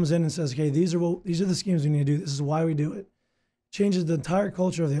Brady, who comes in and says, okay, these are the schemes we need to do. This is why we do it. Changes the entire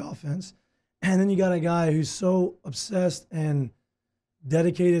culture of the offense. And then you got a guy who's so obsessed and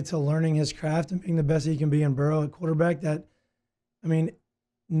dedicated to learning his craft and being the best he can be in Burrow at quarterback that, I mean,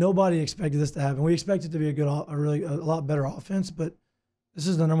 nobody expected this to happen. We expected it to be a lot better offense, but this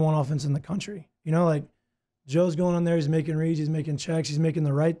is the number 1 offense in the country. Like Joe's going on there, he's making reads, he's making checks, he's making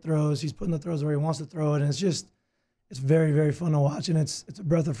the right throws, he's putting the throws where he wants to throw it, and it's very, very fun to watch, and it's a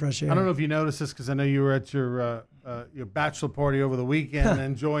breath of fresh air. I don't know if you noticed this because I know you were at your bachelor party over the weekend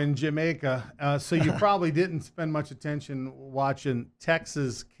enjoying Jamaica, so you probably didn't spend much attention watching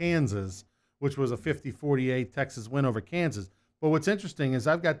Texas-Kansas, which was a 50-48 Texas win over Kansas. But what's interesting is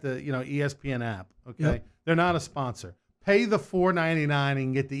I've got the ESPN app. Okay, Yep. They're not a sponsor. Pay the $4.99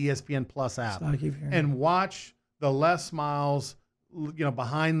 and get the ESPN Plus app and watch the Les Miles,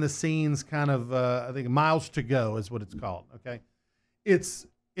 behind the scenes kind of, I think Miles to Go is what it's called. Okay. It's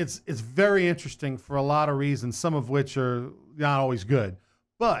very interesting for a lot of reasons, some of which are not always good.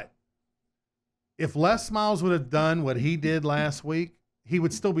 But if Les Miles would have done what he did last week, he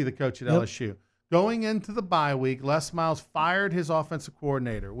would still be the coach at LSU Going into the bye week, Les Miles fired his offensive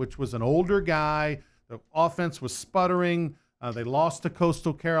coordinator, which was an older guy. The offense was sputtering. They lost to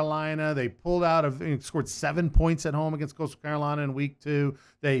Coastal Carolina. They pulled out of, scored 7 points at home against Coastal Carolina in week 2.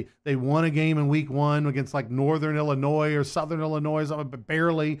 They won a game in week 1 against like Northern Illinois or Southern Illinois,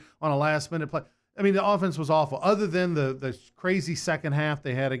 barely on a last-minute play. I mean, the offense was awful. Other than the crazy second half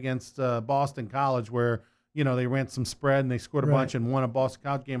they had against Boston College, where they ran some spread and they scored a bunch and won a Boston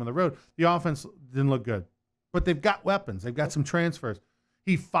College game on the road, the offense didn't look good. But they've got weapons. They've got some transfers.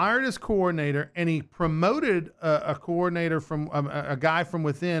 He fired his coordinator, and he promoted a coordinator from a guy from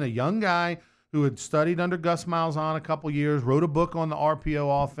within, a young guy who had studied under Gus Malzahn a couple years, wrote a book on the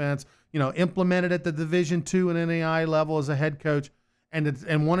RPO offense, implemented at the Division II and NAIA level as a head coach,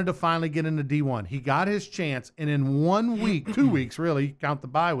 and wanted to finally get into D1. He got his chance, and in 1 week, 2 weeks really, count the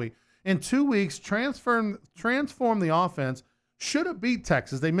bye week, in 2 weeks transformed the offense. Should have beat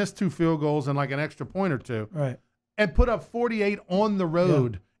Texas. They missed 2 field goals and like an extra point or two. Right. And put up 48 on the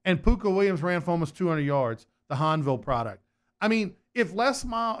road. Yeah. And Puka Williams ran for almost 200 yards, the Hanville product. I mean, if Les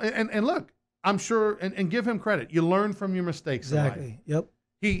Miles, and look, I'm sure, and give him credit, you learn from your mistakes. Exactly. Yep.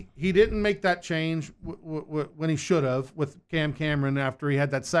 He didn't make that change when he should have with Cam Cameron after he had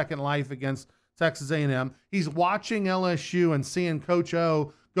that second life against Texas A&M. He's watching LSU and seeing Coach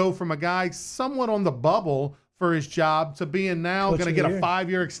O go from a guy somewhat on the bubble for his job to being now going to get a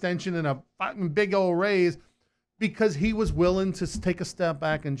 5-year extension and a big old raise, because he was willing to take a step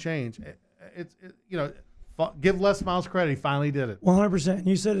back and change. Give Les Miles credit. He finally did it. 100%.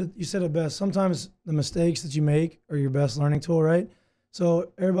 You said it best. Sometimes the mistakes that you make are your best learning tool, right?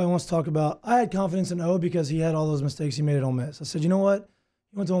 So everybody wants to talk about, I had confidence in O because he had all those mistakes he made at Ole Miss. I said, you know what?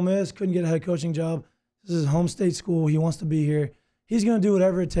 He went to Ole Miss, couldn't get a head coaching job. This is his home state school. He wants to be here. He's going to do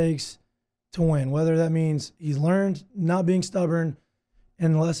whatever it takes to win, whether that means he's learned not being stubborn.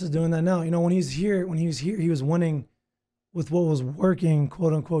 And Les is doing that now. When he was here, he was winning with what was working,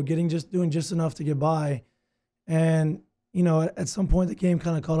 quote unquote, doing just enough to get by. And, at some point the game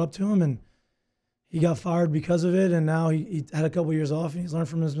kind of caught up to him and he got fired because of it. And now he had a couple years off and he's learned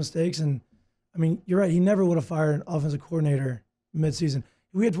from his mistakes. And I mean, you're right. He never would have fired an offensive coordinator midseason.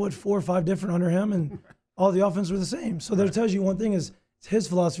 We had 4 or 5 different under him and all the offense were the same. So that tells you one thing is it's his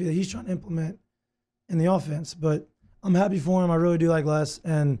philosophy that he's trying to implement in the offense. But I'm happy for him. I really do like Les,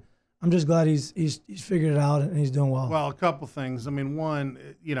 and I'm just glad he's figured it out and he's doing well. Well, a couple things. I mean, one,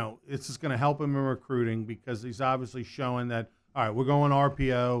 it's just going to help him in recruiting because he's obviously showing that, all right, we're going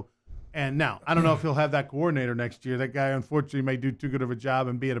RPO. And now, I don't know if he'll have that coordinator next year. That guy, unfortunately, may do too good of a job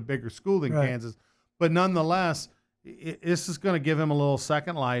and be at a bigger school than Kansas. But nonetheless, this is going to give him a little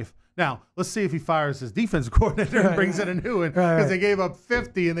second life. Now, let's see if he fires his defensive coordinator and brings in a new one, because they gave up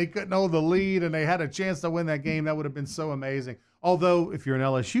 50 and they couldn't hold the lead and they had a chance to win that game. That would have been so amazing. Although, if you're an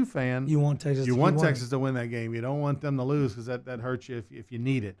LSU fan, you want Texas to win that game. You don't want them to lose because that hurts you if you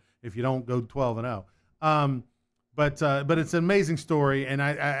need it, if you don't go 12-0. But it's an amazing story, and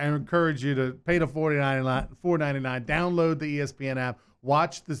I encourage you to pay the $4.99, download the ESPN app,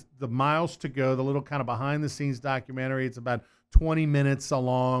 watch the Miles to Go, the little kind of behind-the-scenes documentary. It's about 20 minutes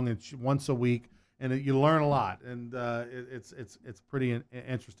long. It's once a week, and you learn a lot, and it's pretty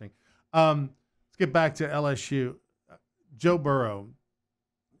interesting. Let's get back to LSU. Joe Burrow,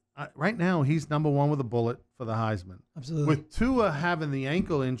 right now he's number 1 with a bullet for the Heisman. Absolutely. With Tua having the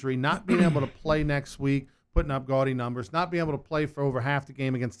ankle injury, not being able to play next week, putting up gaudy numbers, not being able to play for over half the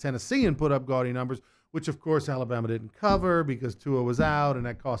game against Tennessee and put up gaudy numbers, which, of course, Alabama didn't cover because Tua was out, and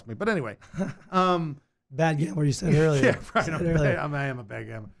that cost me. But anyway. Bad gambler, you said earlier. Yeah, right. I am a bad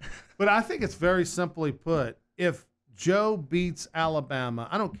gambler. But I think it's very simply put. If Joe beats Alabama,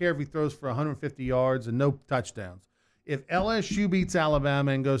 I don't care if he throws for 150 yards and no touchdowns. If LSU beats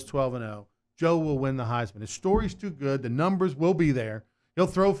Alabama and goes 12-0, Joe will win the Heisman. His story's too good. The numbers will be there. He'll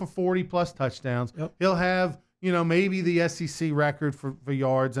throw for 40-plus touchdowns. Yep. He'll have, maybe the SEC record for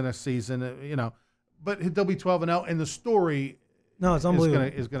yards in a season, but they'll be 12-0, and the story it's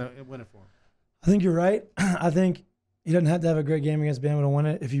unbelievable. is going to win it for him. I think you're right. I think he doesn't have to have a great game against Bama to win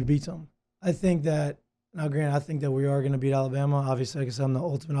it if he beats them. I think that, now granted, I think that we are going to beat Alabama. Obviously, I guess I'm the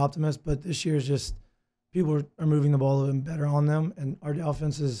ultimate optimist, but this year is just people are moving the ball a little bit better on them, and our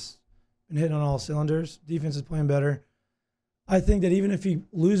offense has been hitting on all cylinders. Defense is playing better. I think that even if he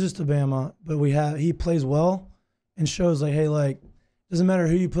loses to Bama, but he plays well and shows doesn't matter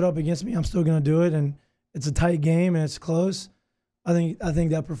who you put up against me, I'm still going to do it, and it's a tight game and it's close. I think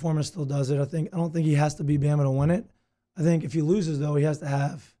that performance still does it. I don't think he has to be Bama to win it. I think if he loses, though, he has to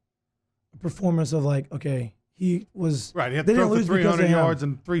have a performance of he was right. He had to throw for 300 yards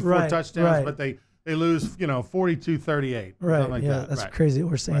and 3-4 touchdowns, but they lose 42-38. Right. Like yeah, that. that's right. crazy.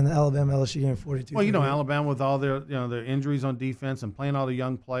 We're saying the Alabama LSU game 42. Well, Alabama with all their their injuries on defense and playing all the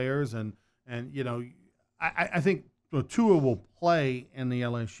young players, and I think Tua will play in the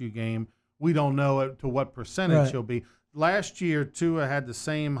LSU game. We don't know to what percentage he'll be. Last year, Tua had the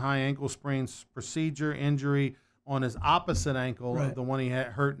same high ankle sprain procedure injury on his opposite ankle, the one he had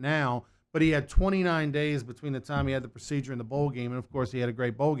hurt now, but he had 29 days between the time he had the procedure and the bowl game, and of course he had a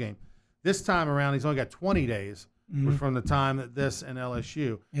great bowl game. This time around, he's only got 20 days from the time that this and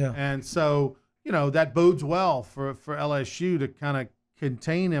LSU. Yeah. And so, that bodes well for LSU to kind of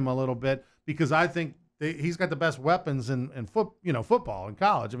contain him a little bit, because I think he's got the best weapons in football in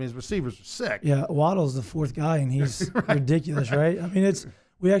college. I mean, his receivers are sick. Yeah, Waddle's the fourth guy, and he's ridiculous, right? I mean,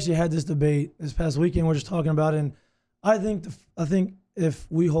 we actually had this debate this past weekend. We're just talking about it, and I think if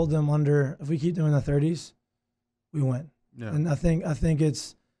we hold them if we keep them in the 30s, we win. Yeah. And I think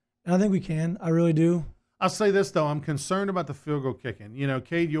we can. I really do. I'll say this, though. I'm concerned about the field goal kicking.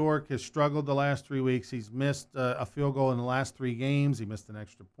 Cade York has struggled the last 3 weeks. He's missed a field goal in the last 3 games. He missed an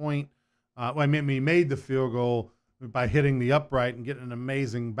extra point. He made the field goal by hitting the upright and getting an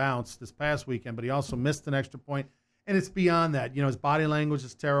amazing bounce this past weekend, but he also missed an extra point. And it's beyond that. His body language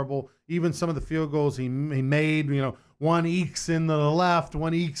is terrible. Even some of the field goals he made, one ekes into the left,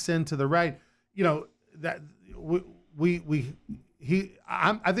 one ekes into the right. That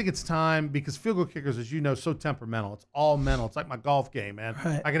I think it's time, because field goal kickers, as you know, so temperamental. It's all mental. It's like my golf game, man.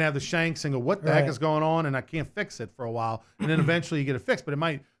 Right. I can have the shanks and go, what the heck is going on? And I can't fix it for a while. And then eventually you get it fixed, but it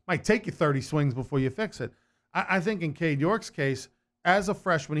might take you 30 swings before you fix it. I think in Cade York's case, as a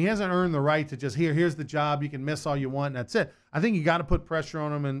freshman, he hasn't earned the right to just, here's the job, you can miss all you want, and that's it. I think you got to put pressure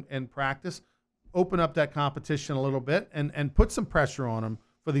on him in practice, open up that competition a little bit, and put some pressure on him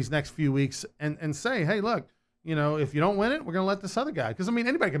for these next few weeks, and say, hey, look, if you don't win it, we're going to let this other guy. Because,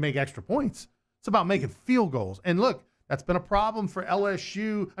 anybody can make extra points. It's about making field goals. And look, that's been a problem for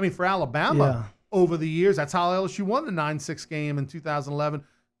for Alabama over the years. That's how LSU won the 9-6 game in 2011.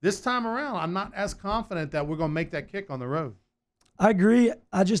 This time around, I'm not as confident that we're going to make that kick on the road. I agree.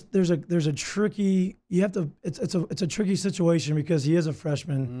 There's a tricky, it's a tricky situation, because he is a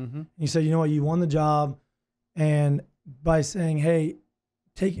freshman. Mm-hmm. You say, you know what, you won the job, and by saying, hey,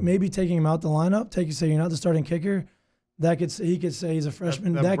 maybe taking him out the lineup, say you're not the starting kicker, he could say he's a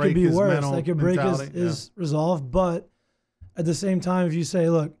freshman. That could be worse. That could break his resolve. But at the same time, if you say,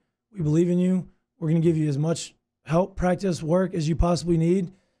 look, we believe in you, we're going to give you as much help, practice, work as you possibly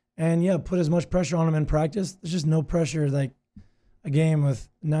need, and put as much pressure on him in practice. There's just no pressure like a game with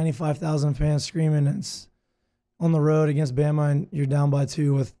 95,000 fans screaming, and it's on the road against Bama, and you're down by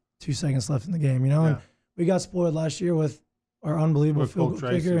 2 with 2 seconds left in the game, And we got spoiled last year with our unbelievable field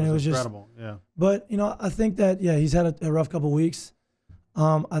goal kicker, and it was incredible. Just But I think that he's had a rough couple of weeks.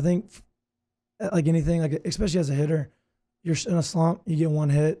 I think like anything, especially as a hitter, you're in a slump, you get one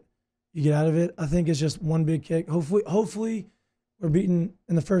hit, you get out of it. I think it's just one big kick. Hopefully we're beaten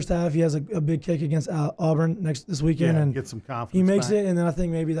in the first half. He has a big kick against Auburn this weekend, and get some confidence. He makes back. it, and then I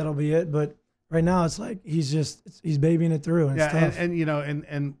think maybe that'll be it. But right now, it's like he's babying it through, and it's tough.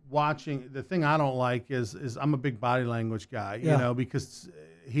 And watching, the thing I don't like is I'm a big body language guy, because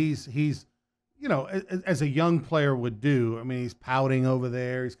he's as a young player would do. He's pouting over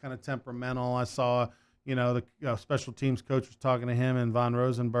there. He's kind of temperamental. I saw, the special teams coach was talking to him and Von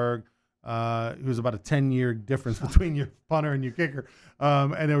Rosenberg, who's about a 10-year difference between your punter and your kicker.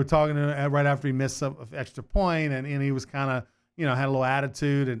 And they were talking to him right after he missed some extra point, and he was kind of, had a little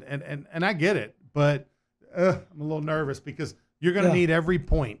attitude, and I get it, but I'm a little nervous, because you're going to need every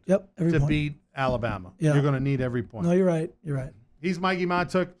point to beat Alabama. Yeah. You're going to need every point. No, you're right. You're right. He's Mikie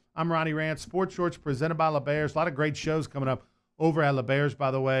Mahtook. I'm Ronnie Rantz. Sports Shorts presented by LeBears. A lot of great shows coming up over at LeBears, by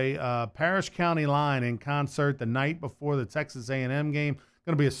the way. Parish County Line in concert the night before the Texas A&M game.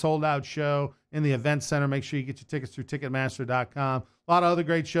 Going to be a sold-out show in the event center. Make sure you get your tickets through Ticketmaster.com. A lot of other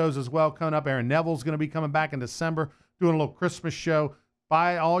great shows as well coming up. Aaron Neville's going to be coming back in December, doing a little Christmas show.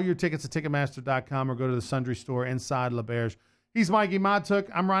 Buy all your tickets at Ticketmaster.com or go to the Sundry Store inside LeBears. He's Mikie Mahtook.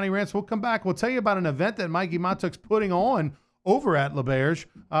 I'm Ronnie Rantz. We'll come back. We'll tell you about an event that Mikie Mahtook's putting on over at LeBears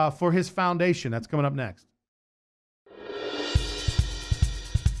for his foundation. That's coming up next.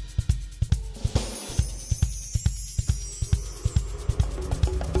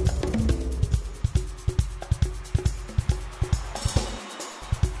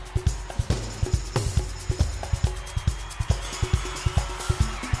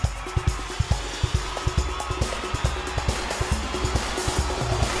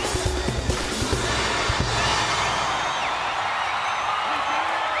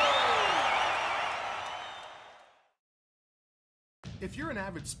 you're an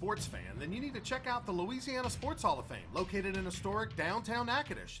avid sports fan, then you need to check out the Louisiana Sports Hall of Fame, located in historic downtown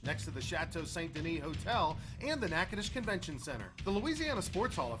Natchitoches, next to the Chateau Saint Denis Hotel and the Natchitoches Convention Center. The Louisiana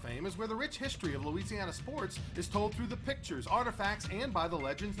Sports Hall of Fame is where the rich history of Louisiana sports is told through the pictures, artifacts, and by the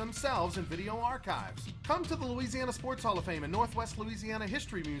legends themselves in video archives. Come to the Louisiana Sports Hall of Fame and Northwest Louisiana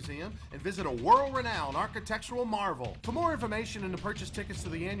History Museum and visit a world-renowned architectural marvel. For more information and to purchase tickets to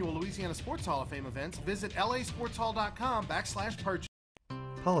the annual Louisiana Sports Hall of Fame events, visit lasportshall.com/purchase.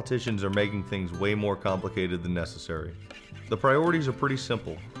 Politicians are making things way more complicated than necessary. The priorities are pretty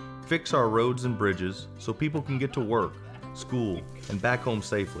simple. Fix our roads and bridges so people can get to work, school, and back home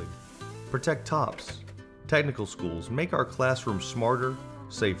safely. Protect TOPS, technical schools, make our classrooms smarter,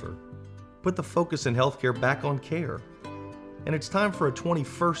 safer. Put the focus in healthcare back on care. And it's time for a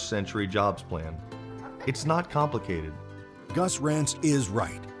 21st century jobs plan. It's not complicated. Gus Rantz is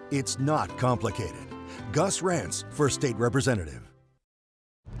right. It's not complicated. Gus Rantz for State Representative.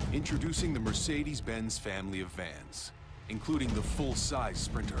 Introducing the Mercedes-Benz family of vans, including the full-size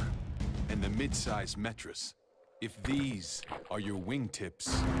Sprinter and the mid-size Metris. If these are your wingtips,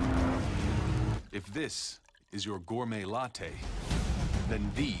 if this is your gourmet latte, then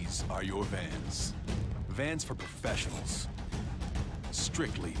these are your vans. Vans for professionals.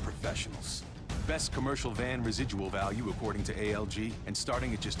 Strictly professionals. Best commercial van residual value according to ALG, and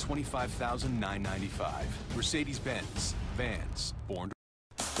starting at just $25,995. Mercedes-Benz. Vans. Born to...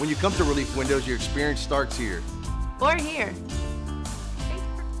 When you come to Relief Windows, your experience starts here. Or here.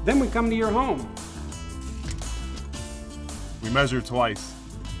 Then we come to your home. We measure twice.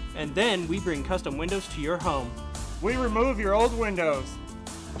 And then we bring custom windows to your home. We remove your old windows.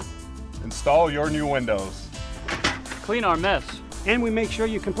 Install your new windows. Clean our mess. And we make sure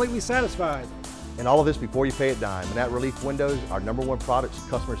you're completely satisfied. And all of this before you pay a dime. And at Relief Windows, our #1 product is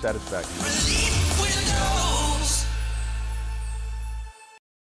customer satisfaction. Relief Windows.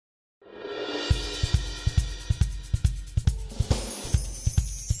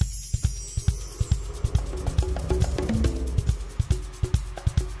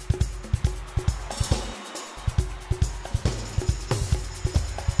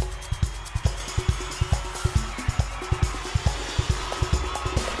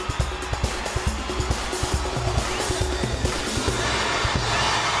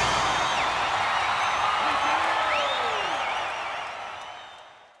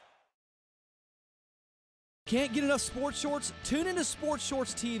 Can't get enough sports shorts? Tune into Sports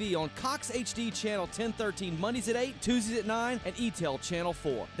Shorts TV on Cox HD Channel 1013 Mondays at 8, Tuesdays at 9, and ETEL Channel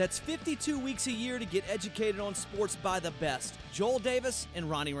 4. That's 52 weeks a year to get educated on sports by the best. Joel Davis and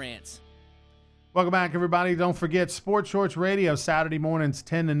Ronnie Rantz. Welcome back, everybody. Don't forget Sports Shorts Radio, Saturday mornings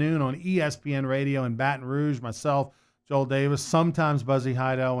 10 to noon on ESPN Radio in Baton Rouge. Myself, Joel Davis, sometimes Buzzy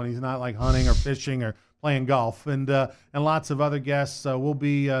Heidel when he's not like hunting or fishing or playing golf, and lots of other guests. We'll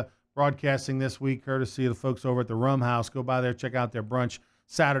be broadcasting this week, courtesy of the folks over at the Rum House. Go by there, check out their brunch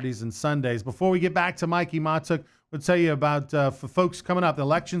Saturdays and Sundays. Before we get back to Mikie Mahtook, we'll tell you about, for folks coming up, the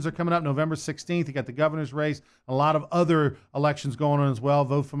elections are coming up November 16th. You got the governor's race, a lot of other elections going on as well.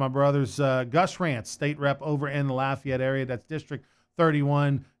 Vote for my brothers, Gus Rantz, state rep over in the Lafayette area. That's District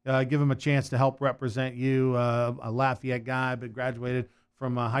 31. Give him a chance to help represent you, a Lafayette guy, but graduated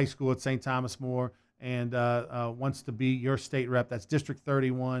from high school at St. Thomas More, and wants to be your state rep. That's District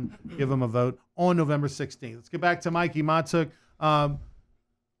 31. Give him a vote on November 16th. Let's get back to Mikie Mahtook.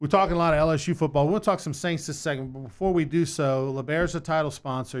 We're talking a lot of LSU football. We'll talk some Saints this segment, but before we do so, LeBear's a title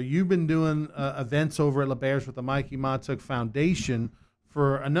sponsor. You've been doing events over at LeBear's with the Mikie Mahtook Foundation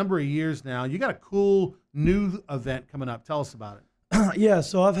for a number of years now. You got a cool new event coming up. Tell us about it. Yeah,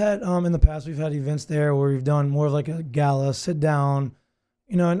 so I've had, in the past, we've had events there where we've done more of like a gala, sit down,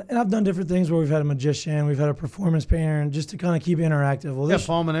 and I've done different things where we've had a magician, we've had a performance painter, and just to kind of keep it interactive. Well,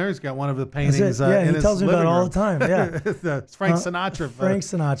 Paul Maneri's got one of the paintings yeah, in he tells me about it all the time. Yeah, it's Frank Sinatra. Frank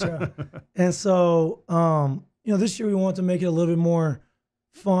Sinatra. And so, this year we want to make it a little bit more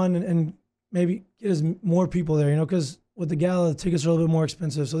fun and maybe get more people there, because with the gala, the tickets are a little bit more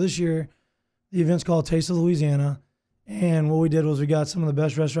expensive. So this year, the event's called Taste of Louisiana. And what we did was we got some of the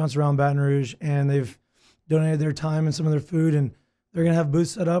best restaurants around Baton Rouge, and they've donated their time and some of their food, and they're going to have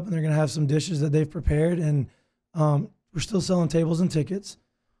booths set up, and they're going to have some dishes that they've prepared, and we're still selling tables and tickets.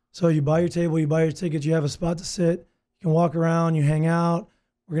 So you buy your table, you buy your tickets, you have a spot to sit, you can walk around, you hang out.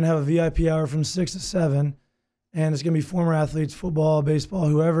 We're going to have a VIP hour from 6 to 7, and it's going to be former athletes, football, baseball,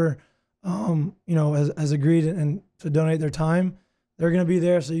 whoever, has agreed and to donate their time. They're going to be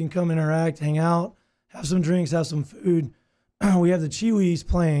there, so you can come interact, hang out, have some drinks, have some food. We have the Chiwis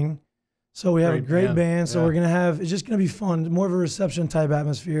playing, so we have a great band. So we're going to have, it's just going to be fun, more of a reception type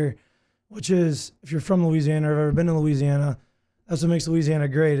atmosphere, which is, if you're from Louisiana or have ever been to Louisiana, That's what makes Louisiana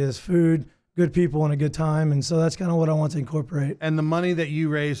great is food, good people, and a good time. And so that's kind of what I want to incorporate. And the money that you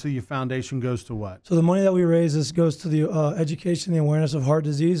raise through your foundation goes to what? So the money that we raise goes to the education, the awareness of heart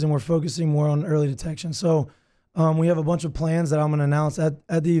disease, and we're focusing more on early detection. So we have a bunch of plans that I'm going to announce at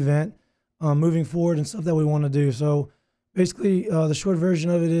the event moving forward and stuff that we want to do. So basically, the short version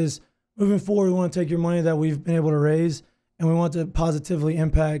of it is moving forward, we want to take your money that we've been able to raise, and we want to positively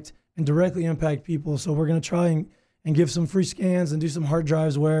impact and directly impact people. So we're going to try and give some free scans and do some heart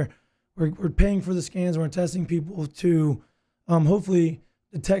drives where we're paying for the scans. We're testing people to hopefully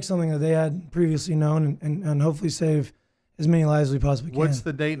detect something that they had previously known and hopefully save as many lives as we possibly can. What's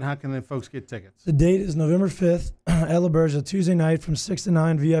the date and how can the folks get tickets? The date is November 5th at La Berge, a Tuesday night from 6 to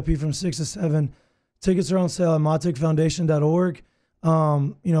 9, VIP from 6 to 7. Tickets are on sale at mahtookfoundation.org.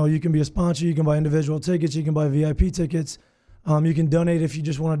 You can be a sponsor. You can buy individual tickets. You can buy VIP tickets. You can donate if you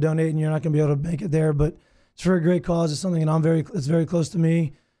just want to donate and you're not going to be able to make it there. But it's for a great cause. It's something that it's very close to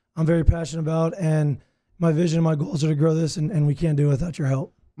me. I'm very passionate about, and my vision and my goals are to grow this, and we can't do it without your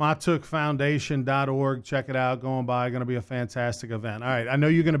help. mahtookfoundation.org. Check it out. Going by. Going to be a fantastic event. All right. I know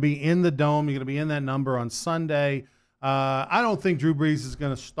you're going to be in the Dome. You're going to be in that number on Sunday. I don't think Drew Brees is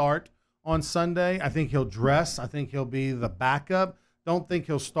going to start on Sunday. I think he'll dress. I think he'll be the backup. Don't think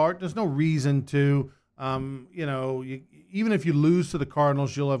he'll start. There's no reason to. Even if you lose to the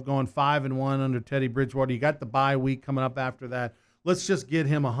Cardinals, you'll have gone 5-1 under Teddy Bridgewater. You got the bye week coming up after that. Let's just get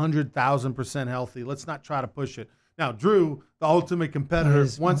him 100,000% healthy. Let's not try to push it. Now, Drew, the ultimate competitor,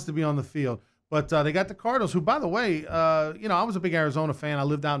 wants to be on the field. But they got the Cardinals, who, by the way, I was a big Arizona fan. I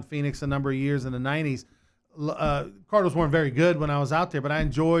lived out in Phoenix a number of years in the 90s. Cardinals weren't very good when I was out there, but I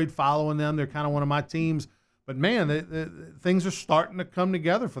enjoyed following them. They're kind of one of my teams. But, man, things are starting to come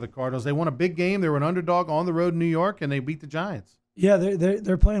together for the Cardinals. They won a big game. They were an underdog on the road in New York, and they beat the Giants. Yeah,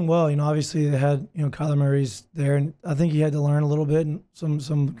 they're playing well. Obviously they had Kyler Murray's there, and I think he had to learn a little bit and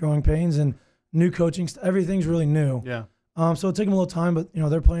some growing pains and new coaching. Everything's really new. Yeah. So it took them a little time, but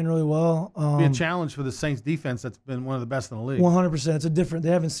they're playing really well. Be a challenge for the Saints defense that's been one of the best in the league. 100%. They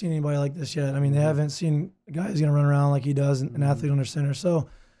haven't seen anybody like this yet. I mean, they haven't seen a guy who's going to run around like he does, an athlete under center. So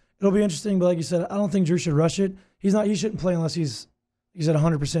it'll be interesting. But like you said, I don't think Drew should rush it. He shouldn't play unless he's at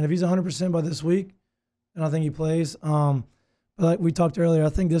 100%. If he's 100% by this week, then I think he plays. But like we talked earlier, I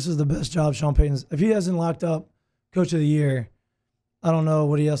think this is the best job Sean Payton's. If he hasn't locked up Coach of the Year, I don't know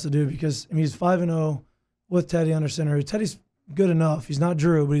what he has to do because he's 5-0 with Teddy under center. Teddy's good enough. He's not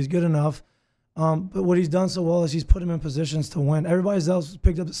Drew, but he's good enough. But what he's done so well is he's put him in positions to win. Everybody else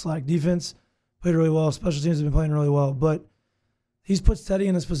picked up the slack. Defense played really well. Special teams have been playing really well. But he's put Teddy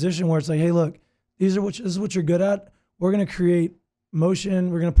in this position where it's like, hey, look, this is what you're good at. We're going to create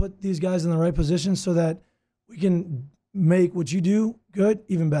motion. We're going to put these guys in the right position so that we can make what you do good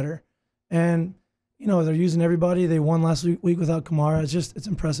even better. And they're using everybody. They won last week without Kamara. It's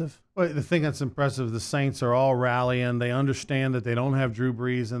impressive. Well, the thing that's impressive, the Saints are all rallying. They understand that they don't have Drew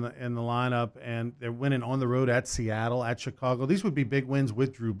Brees in the lineup, and they're winning on the road at Seattle, at Chicago. These would be big wins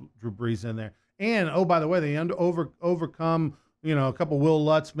with Drew Brees in there. And by the way, they overcome a couple Will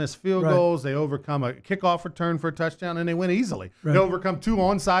Lutz missed field goals. They overcome a kickoff return for a touchdown, and they win easily. Right. They overcome 2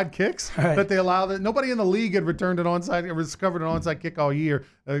 onside kicks that they allow. That nobody in the league had recovered an onside kick all year.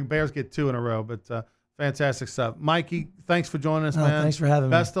 The Bears get 2 in a row, but fantastic stuff. Mikey, thanks for joining us, man. Thanks for having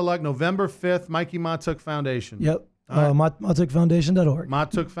me. Best of luck. November 5th, Mikie Mahtook Foundation. Yep. mahtookfoundation.org.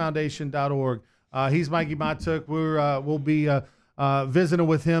 mahtookfoundation.org. He's Mikie Mahtook. We'll be visiting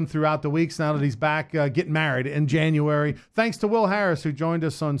with him throughout the weeks now that he's back getting married in January. Thanks to Will Harris, who joined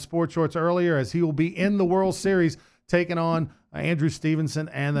us on Sports Shorts earlier, as he will be in the World Series taking on Andrew Stevenson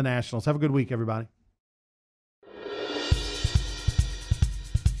and the Nationals. Have a good week, everybody.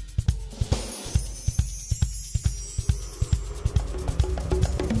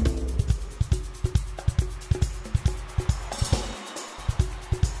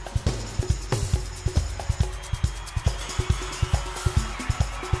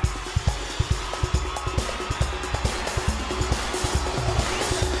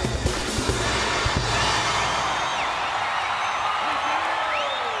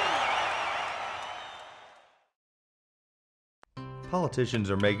 Politicians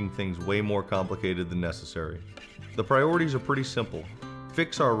are making things way more complicated than necessary. The priorities are pretty simple.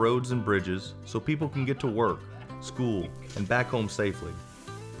 Fix our roads and bridges so people can get to work, school, and back home safely.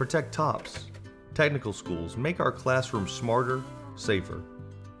 Protect TOPS, technical schools, make our classrooms smarter, safer.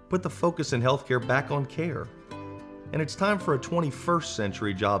 Put the focus in healthcare back on care. And it's time for a 21st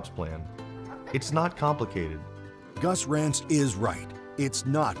century jobs plan. It's not complicated. Gus Rantz is right. It's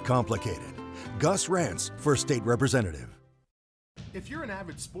not complicated. Gus Rantz for State Representative. If you're an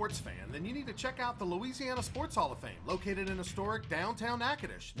avid sports fan, then you need to check out the Louisiana Sports Hall of Fame, located in historic downtown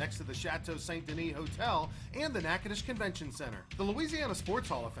Natchitoches, next to the Chateau St. Denis Hotel and the Natchitoches Convention Center. The Louisiana Sports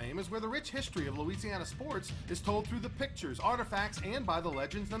Hall of Fame is where the rich history of Louisiana sports is told through the pictures, artifacts, and by the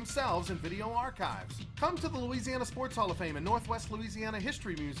legends themselves in video archives. Come to the Louisiana Sports Hall of Fame and Northwest Louisiana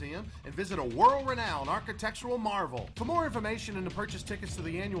History Museum and visit a world-renowned architectural marvel. For more information and to purchase tickets to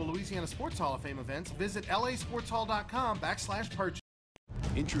the annual Louisiana Sports Hall of Fame events, visit lasportshall.com/purchase.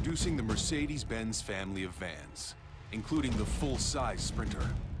 Introducing the Mercedes-Benz family of vans, including the full-size Sprinter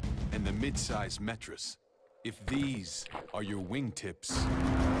and the mid-size Metris. If these are your wingtips,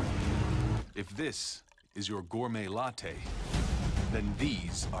 if this is your gourmet latte, then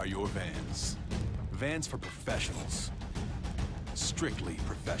these are your vans. Vans for professionals. Strictly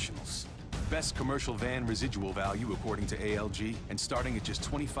professionals. Best commercial van residual value according to ALG, and starting at just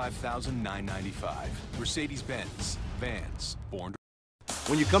 $25,995. Mercedes-Benz. Vans. Born to...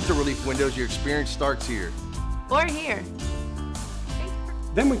 When you come to Relief Windows, your experience starts here. Or here.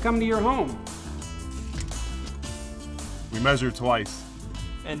 Then we come to your home. We measure twice.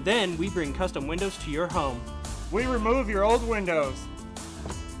 And then we bring custom windows to your home. We remove your old windows.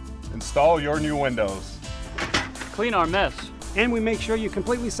 Install your new windows. Clean our mess. And we make sure you're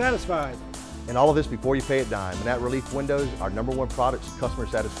completely satisfied. And all of this before you pay a dime. And at Relief Windows, our #1 product is customer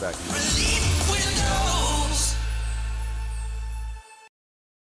satisfaction. Relief Windows.